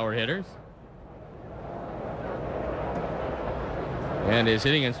most power hitters. And his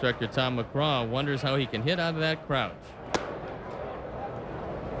hitting instructor, Tom McCraw, wonders how he can hit out of that crouch.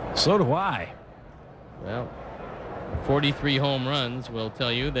 So do I. Well, 43 home runs will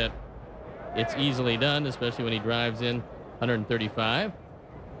tell you that it's easily done, especially when he drives in 135.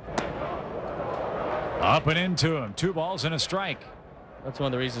 Up and into him. 2 balls and a strike. That's one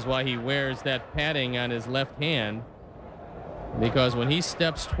of the reasons why he wears that padding on his left hand, because when he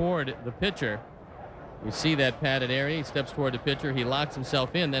steps toward the pitcher, you see that padded area. He steps toward the pitcher. He locks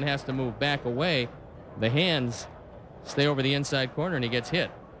himself in, then has to move back away. The hands stay over the inside corner, and he gets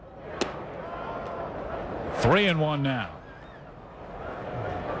hit. 3-1 now.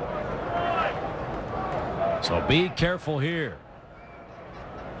 So be careful here.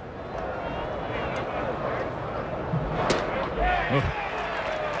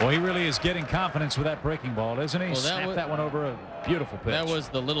 Well, he really is getting confidence with that breaking ball, isn't he? Well, snapped that one over a beautiful pitch. That was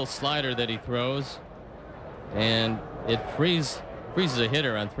the little slider that he throws, and it freezes a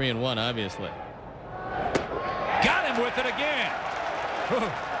hitter on 3-1, obviously. Got him with it again.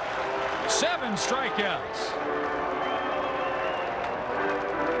 7 strikeouts.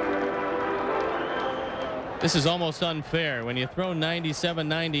 This is almost unfair when you throw 97,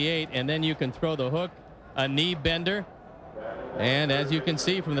 98, and then you can throw the hook, a knee bender. And as you can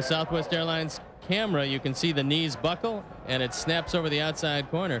see from the Southwest Airlines camera, you can see the knees buckle, and it snaps over the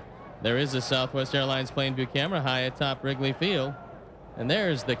outside corner. There is a Southwest Airlines Plainview camera high atop Wrigley Field. And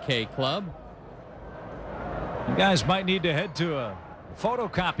there's the K Club. You guys might need to head to a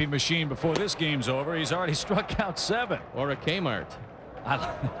photocopy machine before this game's over. He's already struck out 7. Or a Kmart.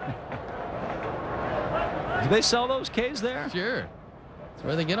 Do they sell those Ks there? Sure. That's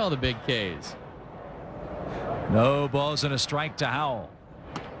where they get all the big Ks. No balls and a strike to Howell.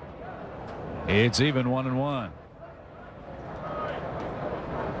 It's even 1-1.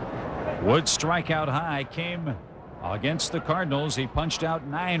 Wood's strikeout high came against the Cardinals. He punched out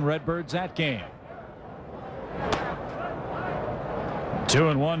 9 Redbirds that game.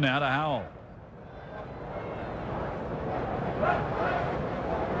 2-1 now to Howell.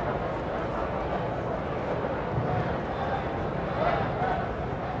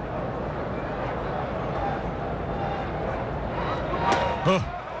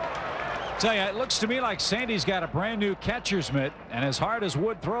 Tell you, it looks to me like Sandy's got a brand new catcher's mitt, and as hard as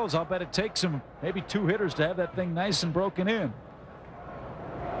Wood throws, I'll bet it takes him maybe 2 hitters to have that thing nice and broken in.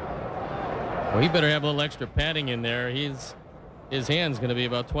 Well, he better have a little extra padding in there. His hand's going to be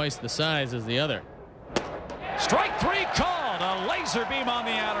about twice the size as the other. Strike 3 called. A laser beam on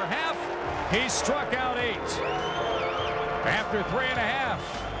the outer half. He struck out 8. After 3.5.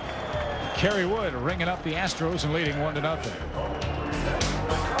 Kerry Wood ringing up the Astros and leading 1-0.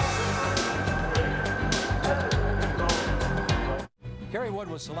 Kerry Wood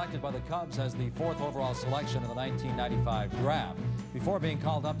was selected by the Cubs as the 4th overall selection in the 1995 draft. Before being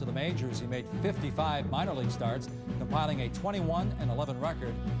called up to the majors, he made 55 minor league starts, compiling a 21-11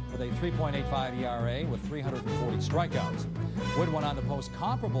 record with a 3.85 ERA with 340 strikeouts. Wood went on to post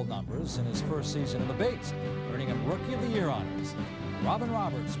comparable numbers in his first season in the bigs, earning him Rookie of the Year honors. Robin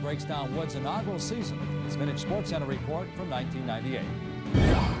Roberts breaks down Wood's inaugural season. His Vintage Sports Center report from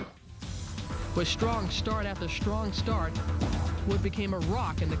 1998. With strong start after strong start, Wood became a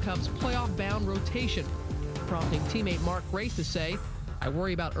rock in the Cubs' playoff-bound rotation, prompting teammate Mark Grace to say, "I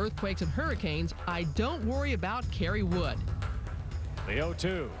worry about earthquakes and hurricanes. I don't worry about Kerry Wood." The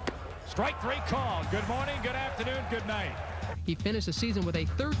 0-2. Strike 3 call. Good morning, good afternoon, good night. He finished the season with a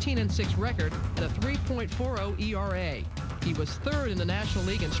 13-6 record and a 3.40 ERA. He was 3rd in the National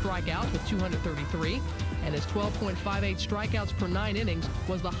League in strikeouts with 233, and his 12.58 strikeouts per 9 innings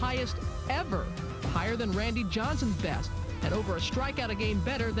was the highest ever, higher than Randy Johnson's best, and over a strikeout a game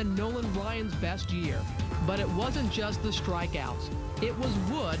better than Nolan Ryan's best year. But it wasn't just the strikeouts. It was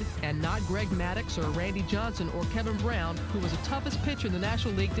Wood, and not Greg Maddux or Randy Johnson or Kevin Brown, who was the toughest pitcher in the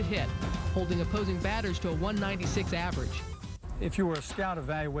National League to hit, holding opposing batters to a 196 average. If you were a scout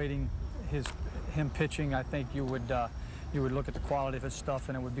evaluating him pitching, I think you would look at the quality of his stuff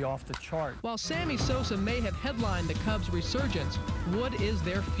and it would be off the chart. While Sammy Sosa may have headlined the Cubs' resurgence, Wood is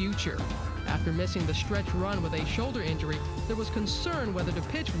their future. After missing the stretch run with a shoulder injury, there was concern whether to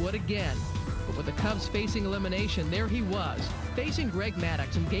pitch Wood again. But with the Cubs facing elimination, there he was, facing Greg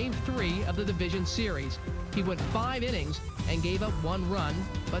Maddux in Game 3 of the division series. He went 5 innings and gave up 1 run,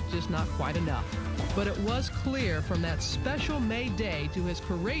 but just not quite enough. But it was clear from that special May day to his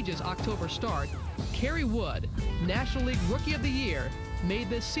courageous October start, Kerry Wood, National League Rookie of the Year, made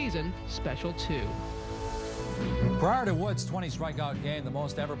this season special too. Prior to Wood's 20 strikeout game, the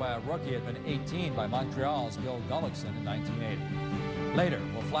most ever by a rookie had been 18 by Montreal's Bill Gullickson in 1980. Later,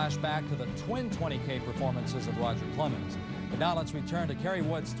 we'll flash back to the twin 20K performances of Roger Clemens. But now let's return to Kerry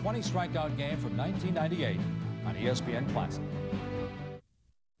Wood's 20 strikeout game from 1998 on ESPN Classic.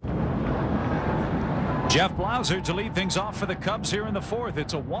 Jeff Blauser to lead things off for the Cubs here in the 4th.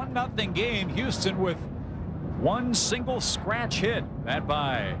 It's a 1-0 game. Houston with 1 single scratch hit. That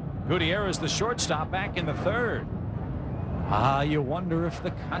by Gutierrez, the shortstop, back in the 3rd. You wonder if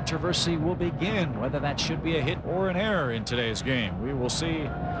the controversy will begin, whether that should be a hit or an error in today's game. We will see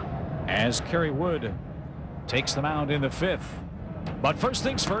as Kerry Wood takes the mound in the 5th. But first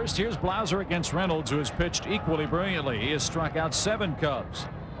things first, here's Blauser against Reynolds, who has pitched equally brilliantly. He has struck out 7 Cubs,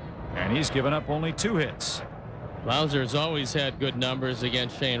 and he's given up only 2 hits. Blauser's always had good numbers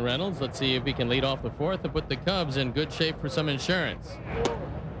against Shane Reynolds. Let's see if he can lead off the 4th and put the Cubs in good shape for some insurance.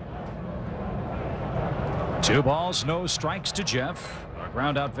 2 balls, no strikes to Jeff. A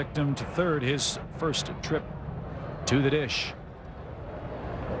ground out victim to 3rd, his first trip to the dish.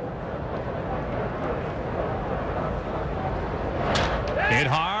 Hit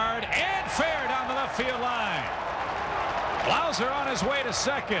hard and fair down the left field line. Blauser on his way to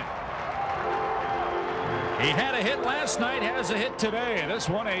 2nd. He had a hit last night, has a hit today. This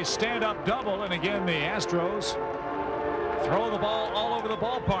one a stand-up double, and again the Astros throw the ball all over the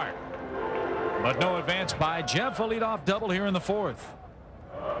ballpark. But no advance by Jeff. A leadoff double here in the 4th.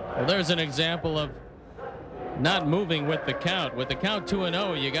 Well, there's an example of not moving with the count. With the count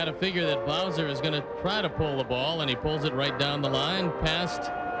 2-0, you got to figure that Blauser is going to try to pull the ball, and he pulls it right down the line past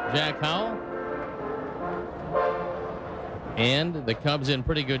Jack Howell. And the Cubs in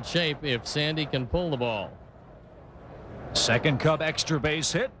pretty good shape if Sandy can pull the ball. 2nd Cub extra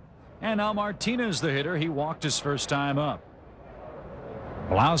base hit, and now Martinez the hitter. He walked his first time up.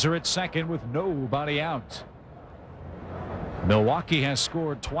 Blauser at 2nd with nobody out. Milwaukee has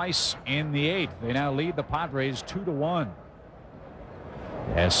scored twice in the 8th. They now lead the Padres 2-1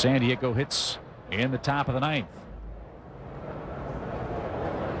 as San Diego hits in the top of the 9th.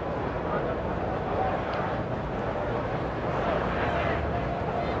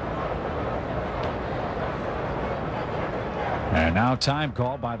 And now time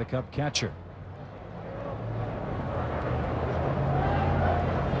called by the Cub catcher.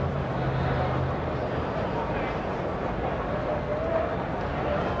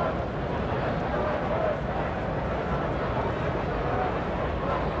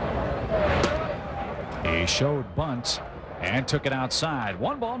 He showed bunt and took it outside.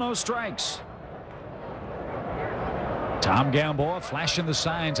 1 ball, no strikes. Tom Gamboa flashing the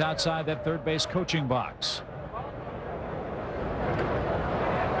signs outside that 3rd base coaching box.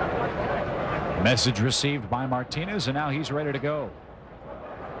 Message received by Martinez, and now he's ready to go.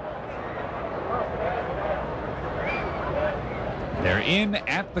 They're in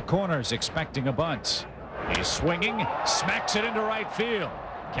at the corners expecting a bunt. He's swinging, smacks it into right field.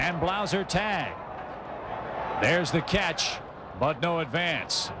 Can Blauser tag? There's the catch, but no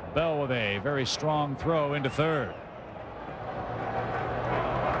advance. Bell with a very strong throw into 3rd.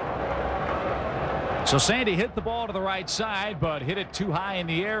 So Sandy hit the ball to the right side, but hit it too high in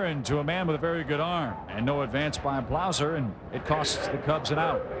the air and to a man with a very good arm. And no advance by Blauser, and it costs the Cubs an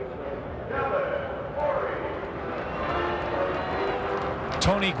out.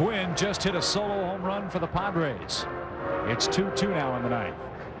 Tony Gwynn just hit a solo home run for the Padres. It's 2-2 now in the 9th.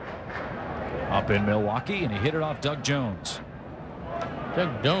 Up in Milwaukee, and he hit it off Doug Jones.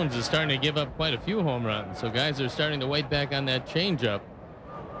 Doug Jones is starting to give up quite a few home runs, so guys are starting to wait back on that changeup.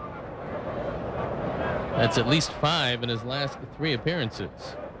 That's at least 5 in his last 3 appearances.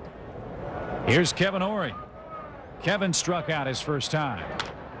 Here's Kevin Ory. Kevin struck out his first time,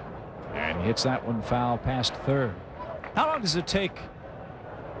 and he hits that one foul past 3rd. How long does it take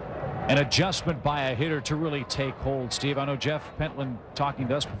an adjustment by a hitter to really take hold, Steve? I know Jeff Pentland, talking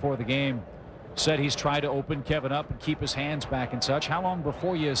to us before the game, said he's tried to open Kevin up and keep his hands back and such. How long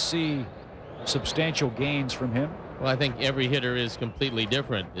before you see substantial gains from him? Well, I think every hitter is completely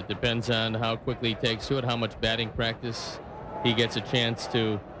different. It depends on how quickly he takes to it, how much batting practice he gets a chance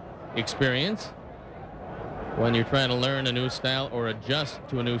to experience. When you're trying to learn a new style or adjust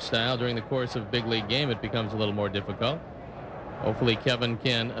to a new style during the course of a big league game, it becomes a little more difficult. Hopefully Kevin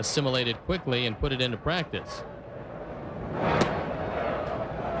can assimilate it quickly and put it into practice.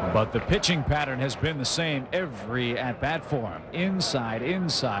 But the pitching pattern has been the same every at-bat for him. Inside,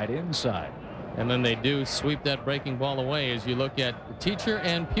 inside, inside. And then they do sweep that breaking ball away as you look at the teacher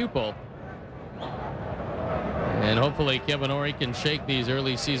and pupil. And hopefully Kevin Ory can shake these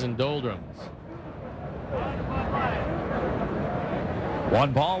early season doldrums.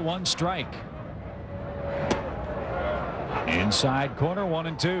 1 ball, 1 strike. Inside corner,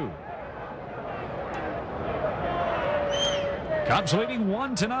 1-2. Cubs leading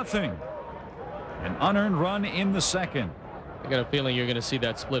 1-0. An unearned run in the 2nd. I got a feeling you're going to see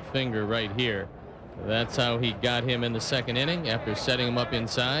that split finger right here. That's how he got him in the 2nd inning after setting him up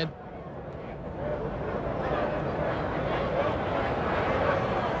inside.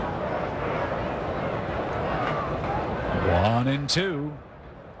 One and 2.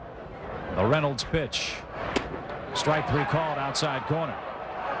 The Reynolds pitch. Strike 3 called outside corner.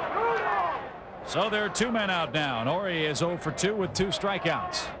 So there are 2 men out now, and Ori is 0 for 2 with 2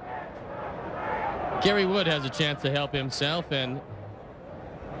 strikeouts. Kerry Wood has a chance to help himself, and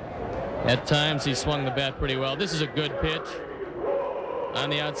at times he swung the bat pretty well. This is a good pitch on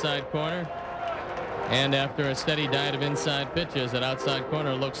the outside corner, and after a steady diet of inside pitches, that outside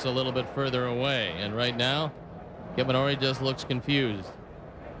corner looks a little bit further away, and right now Kevin Ori just looks confused.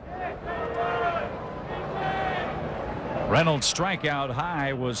 Reynolds' strikeout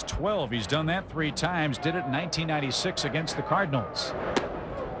high was 12. He's done that 3 times. Did it in 1996 against the Cardinals.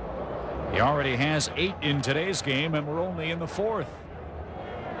 He already has 8 in today's game, and we're only in the 4th.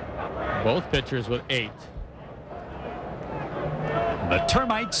 Both pitchers with 8. The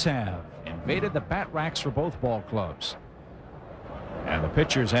termites have invaded the bat racks for both ball clubs, and the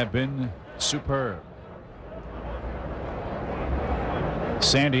pitchers have been superb.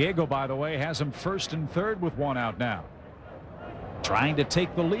 San Diego, by the way, has him 1st and 3rd with 1 out now, trying to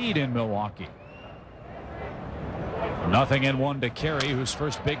take the lead in Milwaukee. 0-1 to Kerry, whose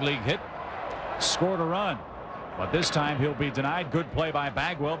first big league hit scored a run, but this time he'll be denied. Good play by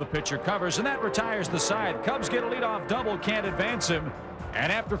Bagwell. The pitcher covers, and that retires the side. Cubs get a leadoff double, can't advance him,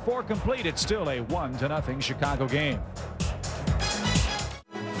 and after 4 complete, it's still a 1-0 Chicago game.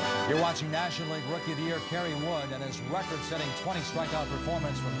 You're watching National League Rookie of the Year Kerry Wood and his record-setting 20 strikeout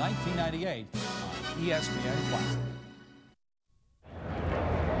performance from 1998 on ESPN Classic.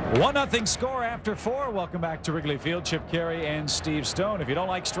 1-0 score after 4. Welcome back to Wrigley Field. Chip Kerry and Steve Stone. If you don't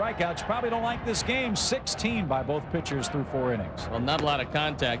like strikeouts, you probably don't like this game. 16 by both pitchers through 4 innings. Well, not a lot of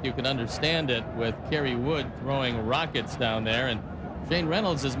contact. You can understand it with Kerry Wood throwing rockets down there, and Shane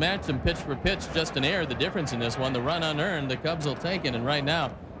Reynolds has matched him pitch for pitch, just an error. The difference in this one, the run unearned, the Cubs will take it, and right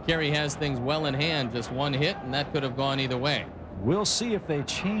now Kerry has things well in hand. Just 1 hit, and that could have gone either way. We'll see if they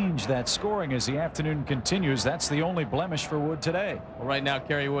change that scoring as the afternoon continues. That's the only blemish for Wood today. Well, right now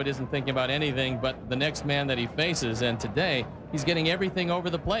Kerry Wood isn't thinking about anything but the next man that he faces, and today he's getting everything over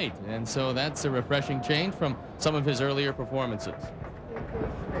the plate, and so that's a refreshing change from some of his earlier performances.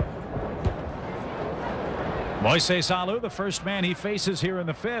 Moises Alou, the first man he faces here in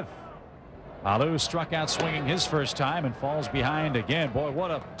the 5th. Alou struck out swinging his first time and falls behind again. Boy,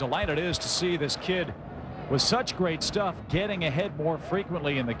 what a delight it is to see this kid with such great stuff getting ahead more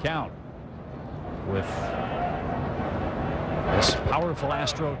frequently in the count. With this powerful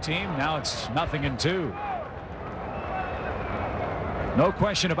Astro team, now it's 0-2. No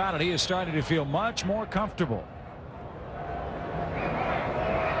question about it, he is starting to feel much more comfortable.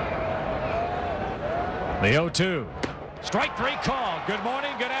 The 0-2. Strike 3 call. Good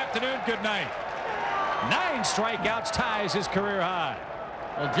morning, good afternoon, good night. 9 strikeouts, ties his career high.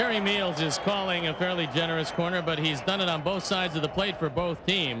 Well, Jerry Meals is calling a fairly generous corner, but he's done it on both sides of the plate for both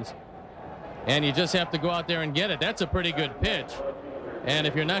teams. And you just have to go out there and get it. That's a pretty good pitch. And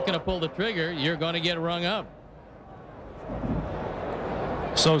if you're not going to pull the trigger, you're going to get rung up.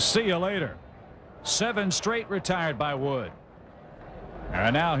 So see you later. 7 straight retired by Wood.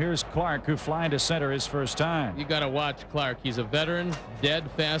 And now here's Clark, who flying to center his first time. You got to watch Clark. He's a veteran, dead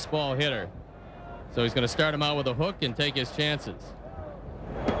fastball hitter. So he's going to start him out with a hook and take his chances.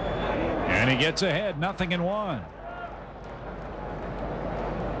 And he gets ahead, 0-1.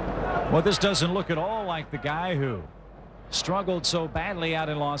 Well, this doesn't look at all like the guy who struggled so badly out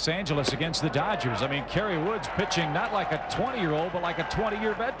in Los Angeles against the Dodgers. I mean, Kerry Wood's pitching not like a 20-year-old, but like a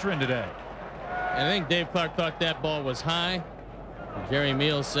 20-year veteran today. And I think Dave Clark thought that ball was high. Jerry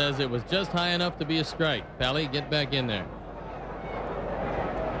Meals says it was just high enough to be a strike. Pally, get back in there.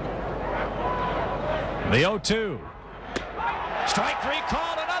 The 0-2. Strike 3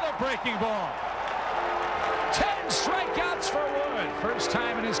 called, another breaking ball. 10 strikeouts for Wood. First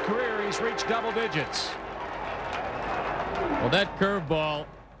time in his career he's reached double digits. Well, that curveball,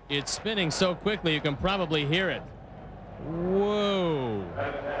 it's spinning so quickly you can probably hear it. Whoa.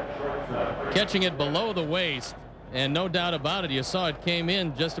 Catching it below the waist, and no doubt about it, you saw it came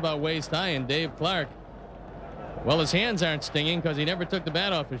in just about waist high, and Dave Clark, well, his hands aren't stinging because he never took the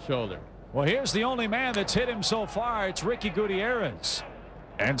bat off his shoulder. Well, here's the only man that's hit him so far. It's Ricky Gutierrez.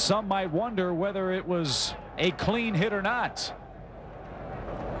 And some might wonder whether it was a clean hit or not.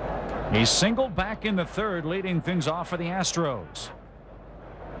 He's singled back in the 3rd, leading things off for the Astros.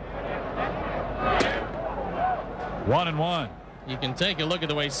 1-1. You can take a look at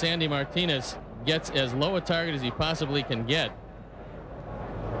the way Sandy Martinez gets as low a target as he possibly can get.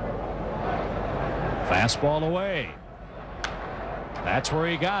 Fastball away. That's where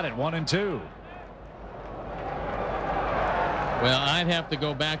he got it, 1-2. Well, I'd have to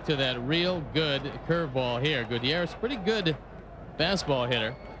go back to that real good curveball here. Gutierrez, pretty good fastball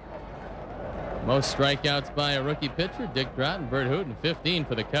hitter. Most strikeouts by a rookie pitcher, Dick Drott and Bert Hooten, 15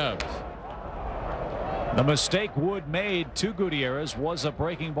 for the Cubs. The mistake Wood made to Gutierrez was a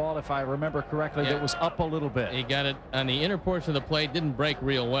breaking ball, if I remember correctly, that was up a little bit. He got it on the inner portion of the plate, didn't break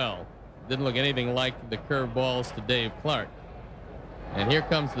real well. Didn't look anything like the curve balls to Dave Clark. And here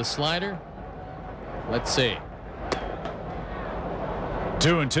comes the slider. Let's see.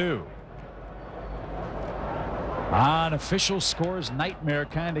 2-2. An official scores nightmare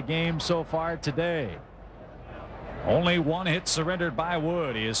kind of game so far today. Only one hit surrendered by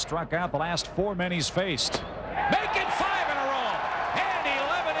Wood. He has struck out the last 4 men he's faced. Making 5 in a row and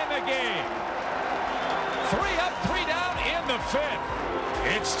 11 in the game. 3 up, 3 down in the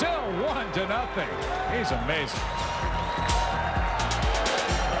 5th. It's still 1-0. He's amazing.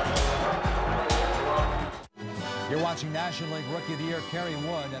 You're watching National League Rookie of the Year Kerry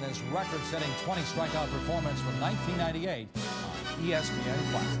Wood and his record-setting 20 strikeout performance from 1998 on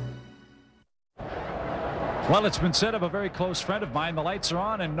ESPN Classic. Well, it's been said of a very close friend of mine, the lights are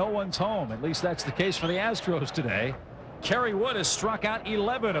on and no one's home. At least that's the case for the Astros today. Kerry Wood has struck out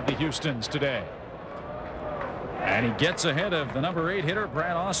 11 of the Houstons today. And he gets ahead of the number 8 hitter,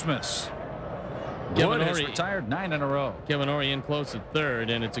 Brad Ausmus. Wood has retired 9 in a row. Kevin Ory in close at third,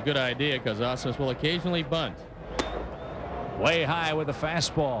 and it's a good idea because Ausmus will occasionally bunt. Way high with a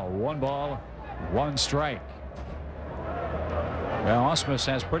fastball. 1 ball, 1 strike. Well, Ausmus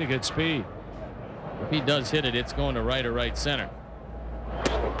has pretty good speed. If he does hit it, it's going to right or right center.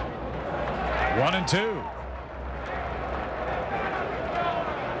 1-2.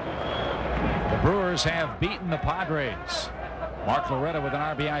 The Brewers have beaten the Padres. Mark Loretta with an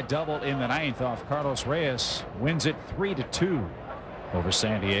RBI double in the 9th off Carlos Reyes wins it 3-2 over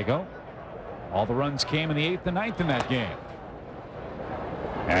San Diego. All the runs came in the 8th and 9th in that game.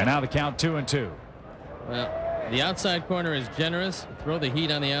 And now the count 2-2. Well, the outside corner is generous. Throw the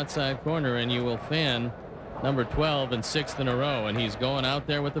heat on the outside corner and you will fan number 12 and 6th in a row, and he's going out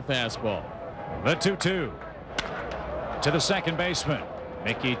there with the fastball. The 2-2 to the second baseman,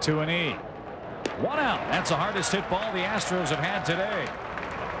 Mickey 2-E. 1 out. That's the hardest hit ball the Astros have had today.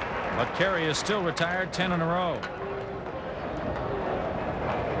 But Kerry is still retired 10 in a row.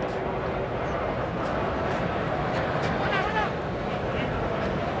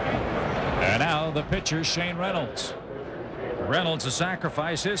 And now the pitcher, Shane Reynolds. Reynolds to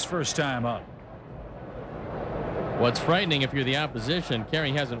sacrifice his first time up. What's frightening if you're the opposition,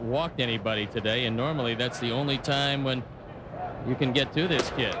 Kerry hasn't walked anybody today, and normally that's the only time when you can get to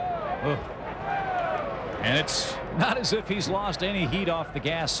this kid. Ugh. And it's not as if he's lost any heat off the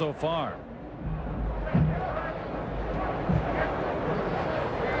gas so far.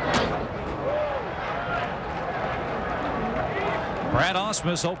 Brad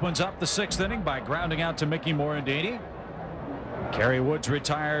Ausmus opens up the 6th inning by grounding out to Mickey Morandini. Kerry Wood's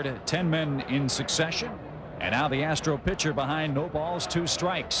retired 10 men in succession. And now the Astro pitcher behind no balls, 2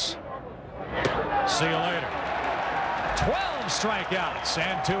 strikes. See you later. 12 strikeouts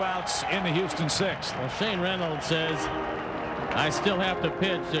and 2 outs in the Houston 6th. Well, Shane Reynolds says, I still have to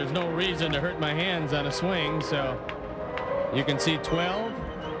pitch. There's no reason to hurt my hands on a swing. So you can see 12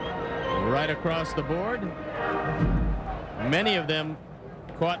 right across the board. Many of them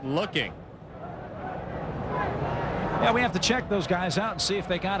caught looking. Yeah, we have to check those guys out and see if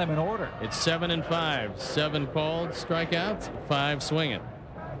they got him in order. It's 7 and 5. 7 called strikeouts, 5 swinging.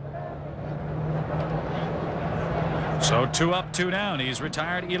 So 2 up, 2 down. He's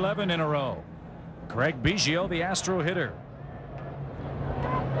retired 11 in a row. Craig Biggio, the Astro hitter.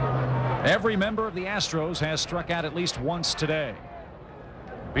 Every member of the Astros has struck out at least once today.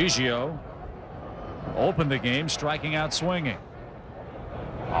 Biggio opened the game striking out swinging.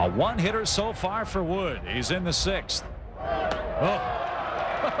 A 1-hitter so far for Wood. He's in the 6th. Oh.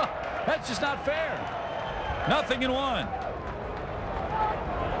 That's just not fair. Nothing in 1.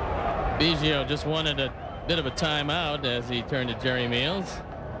 Biggio just wanted a bit of a timeout as he turned to Jerry Meals.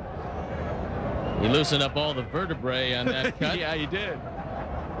 He loosened up all the vertebrae on that cut. Yeah, he did.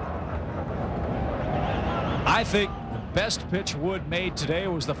 I think the best pitch Wood made today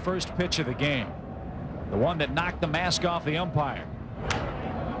was the first pitch of the game. The one that knocked the mask off the umpire.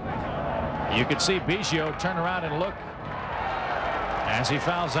 You could see Biggio turn around and look as he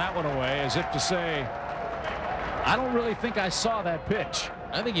fouls that one away, as if to say, I don't really think I saw that pitch.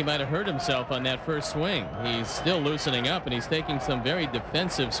 I think he might have hurt himself on that first swing. He's still loosening up, and he's taking some very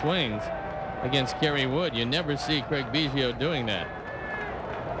defensive swings against Kerry Wood. You never see Craig Biggio doing that.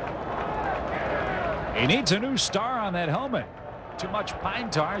 He needs a new star on that helmet. Too much pine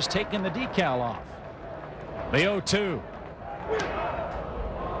tar's taking the decal off. The 0-2.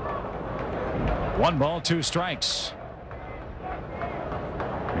 1 ball, 2 strikes.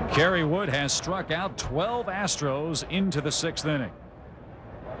 Kerry Wood has struck out 12 Astros into the 6th inning.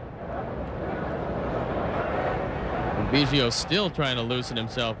 Biggio still trying to loosen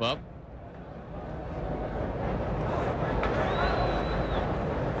himself up.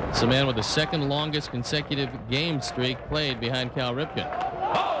 It's the man with the second longest consecutive game streak played behind Cal Ripken.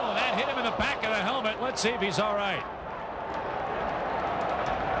 Oh, that hit him in the back of the helmet. Let's see if he's all right.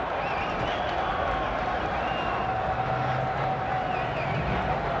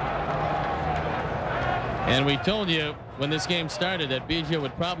 And we told you when this game started that Biggio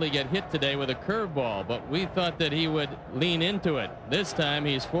would probably get hit today with a curveball, but we thought that he would lean into it. This time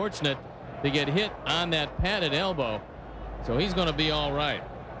he's fortunate to get hit on that padded elbow, so he's going to be all right.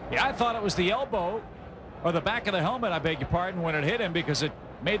 Yeah, I thought it was the elbow or the back of the helmet, I beg your pardon, when it hit him, because it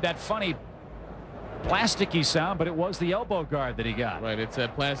made that funny plasticky sound, but it was the elbow guard that he got. Right, it's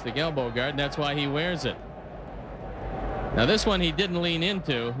that plastic elbow guard, and that's why he wears it. Now this one he didn't lean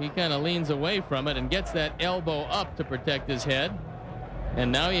into. He kind of leans away from it and gets that elbow up to protect his head.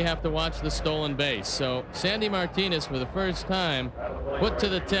 And now you have to watch the stolen base. So Sandy Martinez, for the first time, put to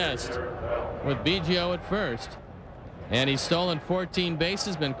the test with Biggio at first. And he's stolen 14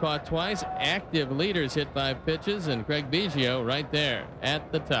 bases, been caught twice. Active leaders hit by pitches, and Craig Biggio right there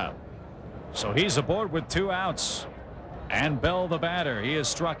at the top. So he's aboard with 2 outs. And Bell, the batter, he is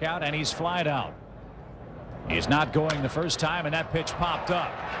struck out and he's flied out. He's not going the first time, and that pitch popped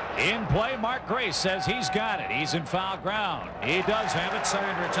up. In play, Mark Grace says he's got it. He's in foul ground. He does have it.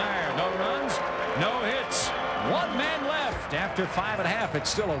 Second retired. No runs, no hits. 1 man left after 5.5. It's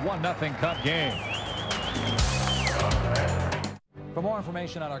still a 1-0 Cub game. For more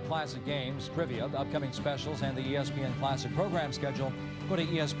information on our classic games, trivia, upcoming specials, and the ESPN Classic program schedule, go to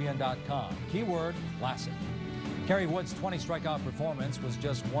ESPN.com. Keyword Classic. Kerry Wood's 20 strikeout performance was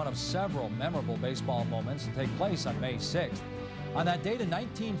just one of several memorable baseball moments to take place on May 6th. On that date in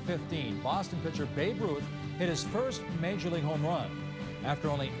 1915, Boston pitcher Babe Ruth hit his first Major League home run. After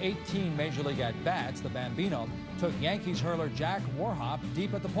only 18 Major League at-bats, the Bambino took Yankees hurler Jack Warhop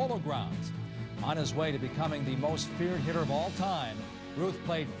deep at the Polo Grounds. On his way to becoming the most feared hitter of all time, Ruth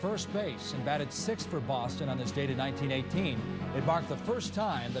played first base and batted 6th for Boston on this date in 1918. It marked the first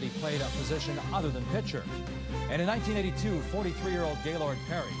time that he played a position other than pitcher. And in 1982, 43-year-old Gaylord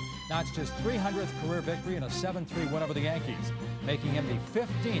Perry notched his 300th career victory in a 7-3 win over the Yankees, making him the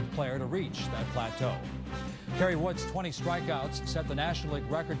 15th player to reach that plateau. Kerry Wood's 20 strikeouts set the National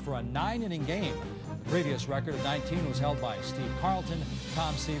League record for a 9-inning game. The previous record of 19 was held by Steve Carlton,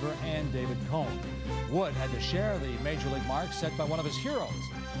 Tom Seaver, and David Cohn. Wood had to share the Major League mark set by one of his heroes,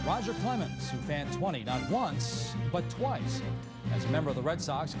 Roger Clemens, who fanned 20 not once, but twice. As a member of the Red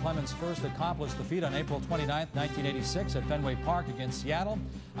Sox, Clemens first accomplished the feat on April 29, 1986 at Fenway Park against Seattle.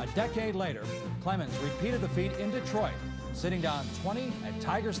 A decade later, Clemens repeated the feat in Detroit, sitting down 20 at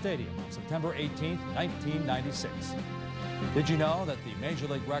Tiger Stadium on September 18, 1996. Did you know that the Major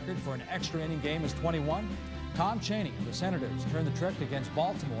League record for an extra inning game is 21? Tom Chaney of the Senators turned the trick against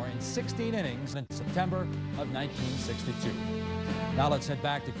Baltimore in 16 innings in September of 1962. Now let's head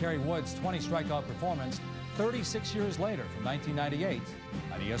back to Kerry Wood's 20 strikeout performance 36 years later from 1998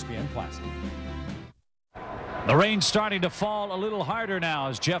 on ESPN Classic. The rain's starting to fall a little harder now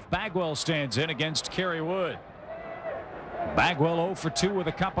as Jeff Bagwell stands in against Kerry Wood. Bagwell 0 for 2 with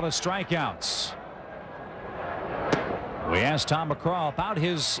a couple of strikeouts. We asked Tom McCraw about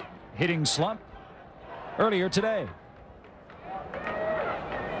his hitting slump earlier today.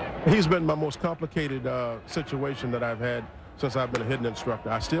 He's been my most complicated situation that I've had since I've been a hitting instructor.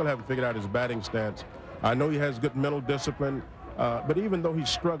 I still haven't figured out his batting stance. I know he has good mental discipline, but even though he's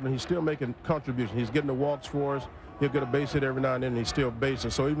struggling, he's still making contributions. He's getting the walks for us. He'll get a base hit every now and then, and he's still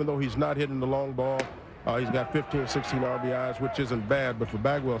basing. So even though he's not hitting the long ball, he's got 15, 16 RBIs, which isn't bad, but for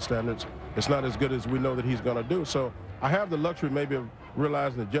Bagwell standards, it's not as good as we know that he's going to do. So I have the luxury maybe of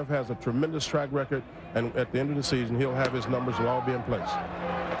realizing that Jeff has a tremendous track record, and at the end of the season, he'll have his numbers will all be in place.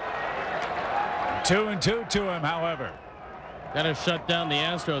 2-2 to him, however. Got to shut down the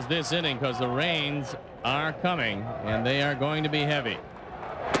Astros this inning because the rains are coming, and they are going to be heavy.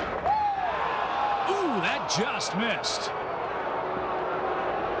 Ooh, that just missed.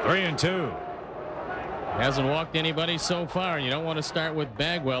 3-2. Hasn't walked anybody so far. You don't want to start with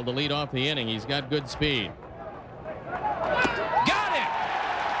Bagwell to lead off the inning. He's got good speed. Got it!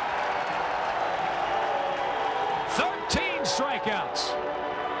 13 strikeouts.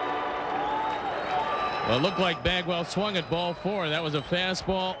 Well, it looked like Bagwell swung at ball 4. That was a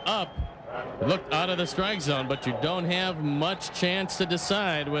fastball up. It looked out of the strike zone, but you don't have much chance to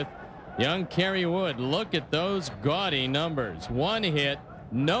decide with young Kerry Wood. Look at those gaudy numbers. 1 hit,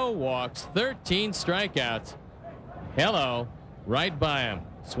 no walks, 13 strikeouts. Hello, right by him.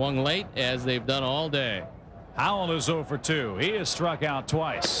 Swung late, as they've done all day. Howell is 0 for 2. He is struck out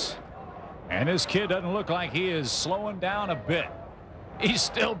twice. And this kid doesn't look like he is slowing down a bit. He's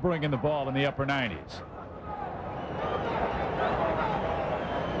still bringing the ball in the upper 90s.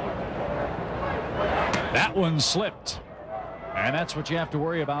 That one slipped. And that's what you have to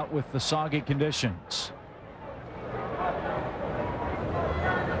worry about with the soggy conditions.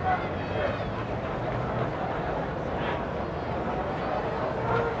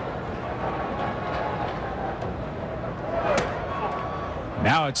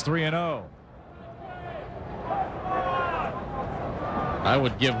 Now it's 3-0. I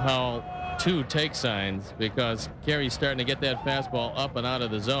would give Howell 2 take signs because Kerry's starting to get that fastball up and out of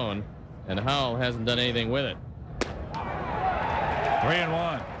the zone, and Howell hasn't done anything with it.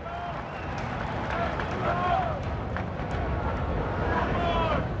 3-1.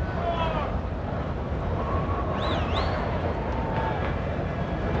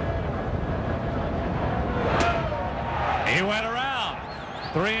 He went around.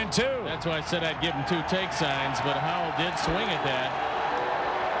 3-2. That's why I said I'd give him 2 take signs, but Howell did swing at that.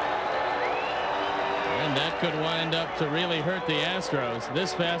 And that could wind up to really hurt the Astros.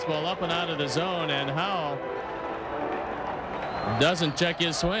 This fastball up and out of the zone, and Howell doesn't check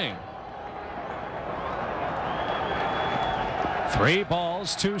his swing. 3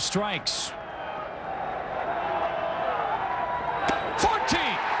 balls, 2 strikes. 14.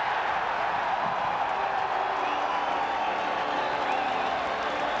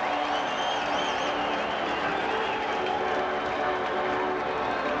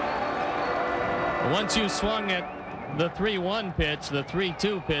 Once you swung at the 3-1 pitch, the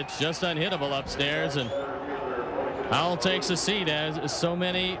 3-2 pitch, just unhittable upstairs, and Howell takes a seat as so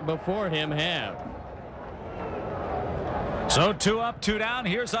many before him have. So 2 up, 2 down.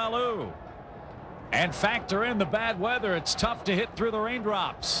 Here's Alou. And factor in the bad weather. It's tough to hit through the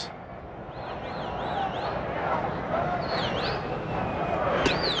raindrops.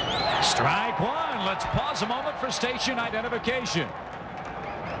 Strike 1. Let's pause a moment for station identification.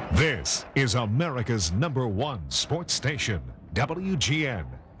 This is America's #1 sports station, WGN,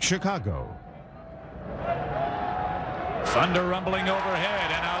 Chicago. Thunder rumbling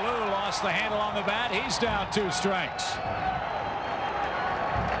overhead, and Alou lost the handle on the bat. He's down 2 strikes.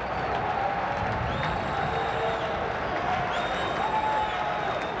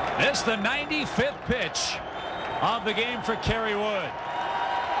 This the 95th pitch of the game for Kerry Wood.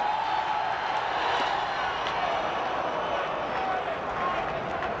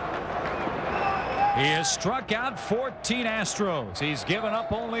 He has struck out 14 Astros. He's given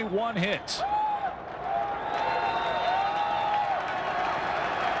up only 1 hit.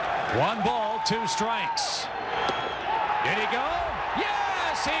 1 ball, 2 strikes. Did he go?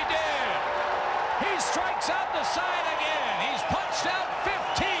 Yes, he did. He strikes out the side again. He's punched out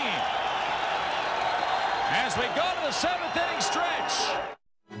 15. As we go to the 7th inning stretch.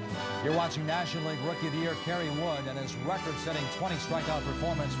 You're watching National League Rookie of the Year Kerry Wood and his record-setting 20 strikeout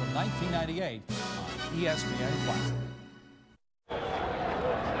performance from 1998 on ESPN Classic.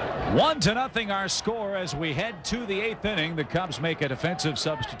 1-0 our score as we head to the 8th inning. The Cubs make a defensive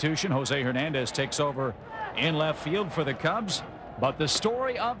substitution. Jose Hernandez takes over in left field for the Cubs. But the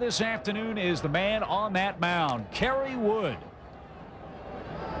story of this afternoon is the man on that mound, Kerry Wood.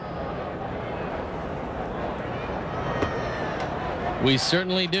 We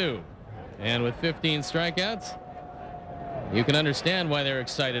certainly do. And with 15 strikeouts, you can understand why they're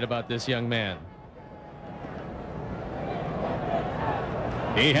excited about this young man.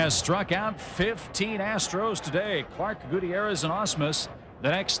 He has struck out 15 Astros today. Clark, Gutierrez, and Osmus, the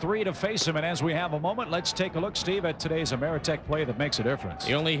next 3 to face him. And as we have a moment, let's take a look, Steve, at today's Ameritech play that makes a difference.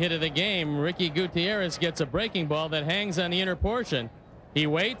 The only hit of the game, Ricky Gutierrez gets a breaking ball that hangs on the inner portion. He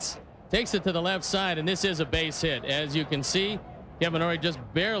waits, takes it to the left side, and this is a base hit. As you can see, Kevin Ory just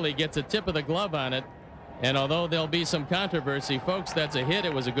barely gets a tip of the glove on it. And although there'll be some controversy, folks, that's a hit.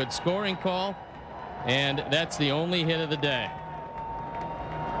 It was a good scoring call, and that's the only hit of the day.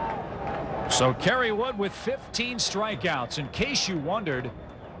 So Kerry Wood with 15 strikeouts. In case you wondered,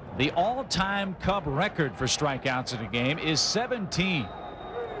 the all-time Cub record for strikeouts in a game is 17.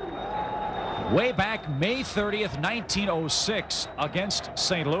 Way back May 30th, 1906 against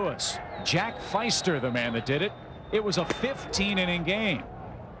St. Louis. Jack Feister, the man that did it. It was a 15-inning game.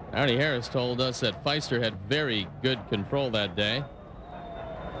 Artie Harris told us that Feister had very good control that day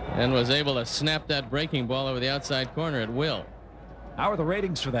and was able to snap that breaking ball over the outside corner at will. How are the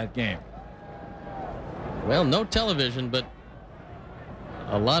ratings for that game? Well, no television, but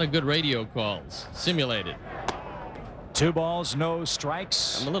a lot of good radio calls simulated. 2 balls, no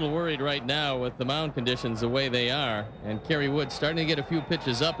strikes. I'm a little worried right now with the mound conditions the way they are, and Kerry Wood starting to get a few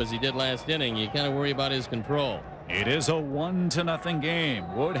pitches up as he did last inning. You kind of worry about his control. It is a 1-0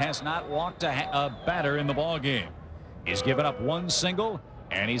 game. Wood has not walked a batter in the ball game. He's given up 1 single,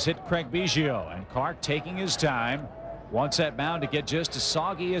 and he's hit Craig Biggio. And Clark taking his time, wants that mound to get just as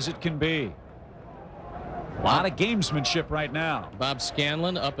soggy as it can be. A lot of gamesmanship right now. Bob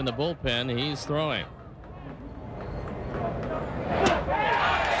Scanlon up in the bullpen. He's throwing.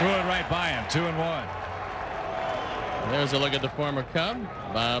 Threw it right by him. 2-1. There's a look at the former Cub,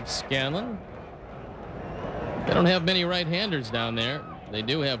 Bob Scanlon. They don't have many right-handers down there. They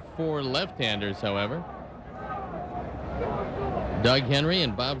do have 4 left-handers, however. Doug Henry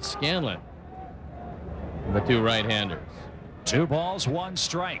and Bob Scanlon, the 2 right-handers. 2 balls, 1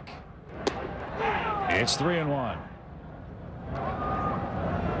 strike. It's 3-1.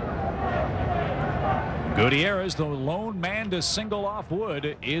 Gutierrez, the lone man to single off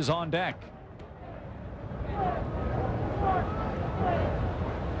Wood, is on deck.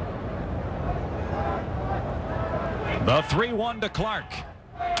 The 3-1 to Clark.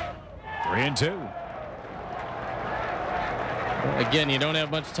 3-2. Again, you don't have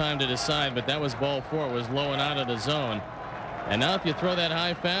much time to decide, but that was ball 4. It was low and out of the zone. And now if you throw that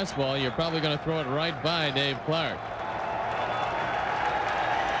high fastball, you're probably going to throw it right by Dave Clark.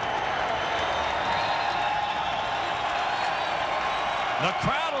 The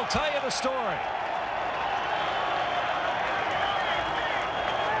crowd will tell you the story.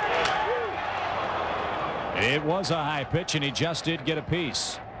 It was a high pitch, and he just did get a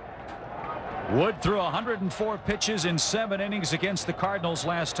piece. Wood threw 104 pitches in 7 innings against the Cardinals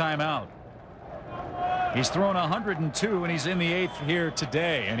last time out. He's thrown 102, and he's in the 8th here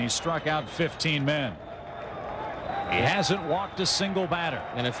today, and he struck out 15 men. He hasn't walked a single batter.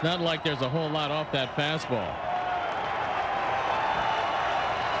 And it's not like there's a whole lot off that fastball.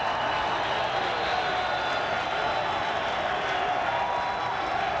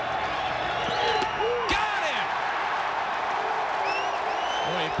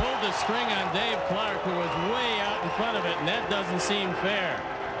 String on Dave Clark, who was way out in front of it, and that doesn't seem fair.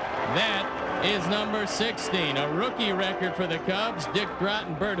 That is number 16, a rookie record for the Cubs. Dick Grott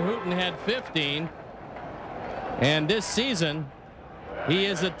and Bert Hooton had 15, and this season he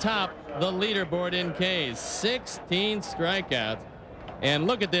is atop the leaderboard in Ks. 16 strikeouts, and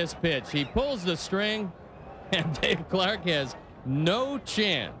look at this pitch. He pulls the string, and Dave Clark has no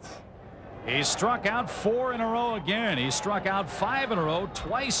chance. He struck out 4 in a row again. He struck out 5 in a row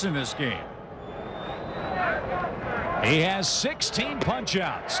twice in this game. He has 16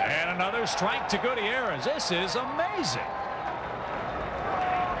 punch-outs and another strike to Gutierrez. This is amazing.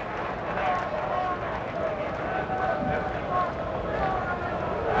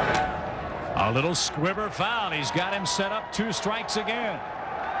 A little squibber foul. He's got him set up 2 strikes again.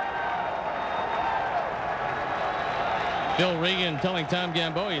 Bill Regan telling Tom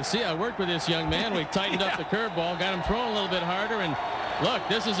Gamboa, you see, I worked with this young man. We tightened up the curveball, got him throwing a little bit harder, and look,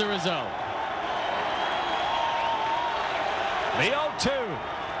 this is the result. The 0-2.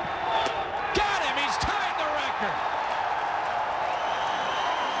 Got him. He's tied the record.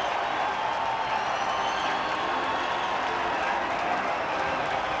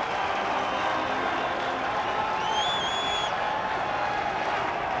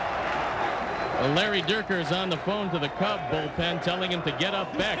 Well, Larry Dierker is on the phone to the Cub bullpen telling him to get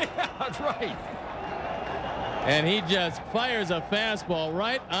up back. Yeah, that's right. And he just fires a fastball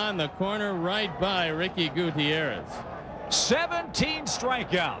right on the corner, right by Ricky Gutierrez. 17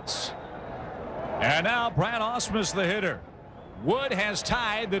 strikeouts. And now Brad Ausmus, the hitter. Wood has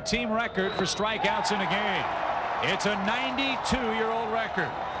tied the team record for strikeouts in a game. It's a 92-year-old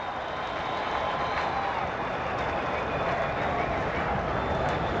record.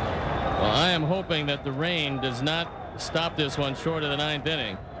 Well, I am hoping that the rain does not stop this one short of the 9th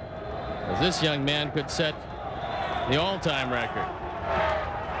inning, as this young man could set the all-time record.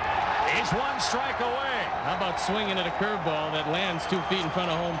 He's 1 strike away. How about swinging at a curveball that lands 2 feet in front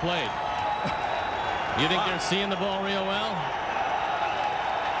of home plate? You think they're seeing the ball real well?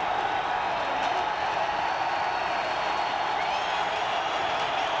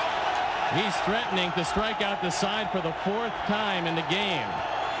 He's threatening to strike out the side for the 4th time in the game.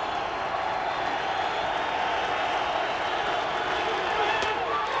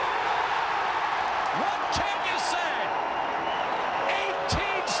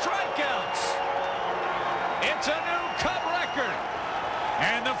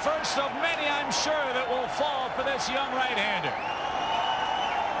 First of many, I'm sure, that will fall for this young right-hander.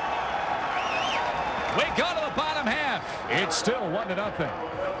 We go to the bottom half. It's still 1-0.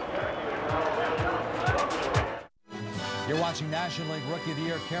 You're watching National League Rookie of the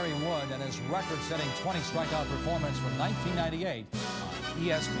Year Kerry Wood and his record-setting 20 strikeout performance from 1998 on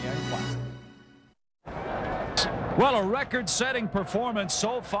ESPN Classic. Well, a record-setting performance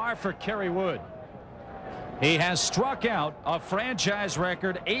so far for Kerry Wood. He has struck out a franchise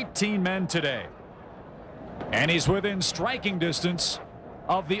record 18 men today. And he's within striking distance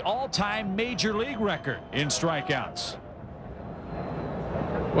of the all-time major league record in strikeouts.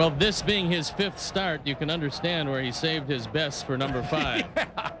 Well, this being his 5th start, you can understand where he saved his best for number 5.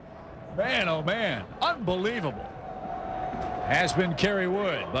 Yeah. Man, oh man, unbelievable. Has been Kerry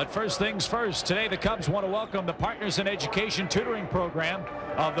Wood. But first things first, today the Cubs want to welcome the Partners in Education tutoring program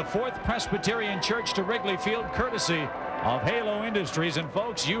of the 4th Presbyterian Church to Wrigley Field, courtesy of Halo Industries. And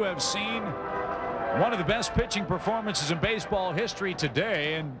folks, you have seen one of the best pitching performances in baseball history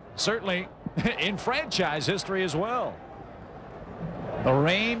today, and certainly in franchise history as well. The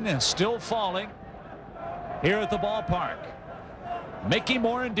rain is still falling here at the ballpark. Mickey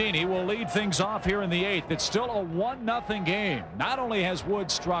Morandini will lead things off here in the 8th. It's still a 1-0 game. Not only has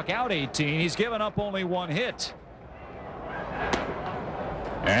Wood struck out 18, he's given up only 1 hit.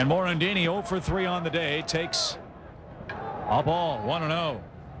 And Morandini 0 for 3 on the day, takes a ball, 1-0.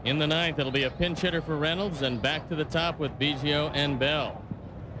 In the 9th, it'll be a pinch hitter for Reynolds, and back to the top with Biggio and Bell.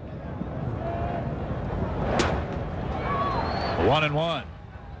 1-1.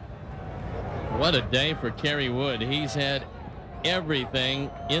 What a day for Kerry Wood. He's had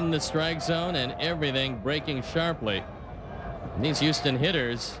everything in the strike zone and everything breaking sharply. And these Houston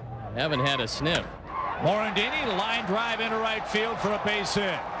hitters haven't had a sniff. Morandini, line drive into right field for a base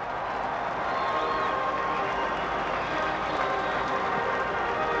hit.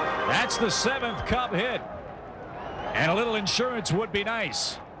 That's the 7th Cub hit. And a little insurance would be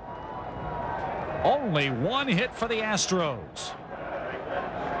nice. Only 1 hit for the Astros.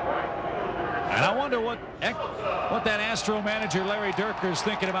 And I wonder what that Astro manager Larry Dierker is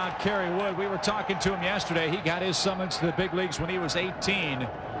thinking about Kerry Wood. We were talking to him yesterday. He got his summons to the big leagues when he was 18.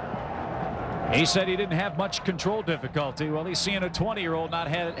 He said he didn't have much control difficulty. Well, he's seeing a 20-year-old not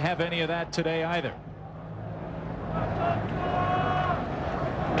have any of that today either.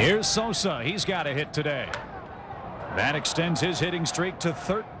 Here's Sosa. He's got a hit today. That extends his hitting streak to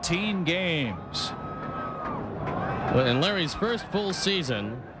 13 games. Well, in Larry's first full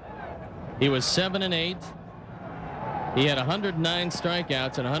season, he was 7-8. He had 109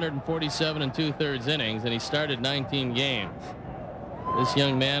 strikeouts and 147 2/3 innings, and he started 19 games. This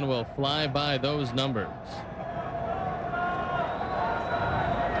young man will fly by those numbers.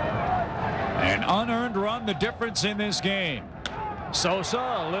 An unearned run, the difference in this game. Sosa,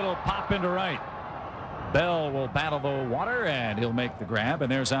 a little pop into right. Bell will battle the water, and he'll make the grab,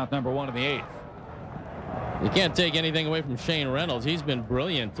 and there's out number 1 in the 8th. You can't take anything away from Shane Reynolds. He's been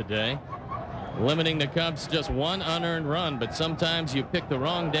brilliant today, limiting the Cubs to just 1 unearned run, but sometimes you pick the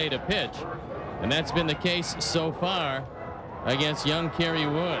wrong day to pitch, and that's been the case so far against young Kerry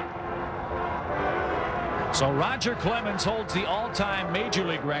Wood. So Roger Clemens holds the all-time major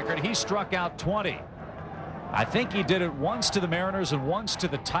league record. He struck out 20. I think he did it once to the Mariners and once to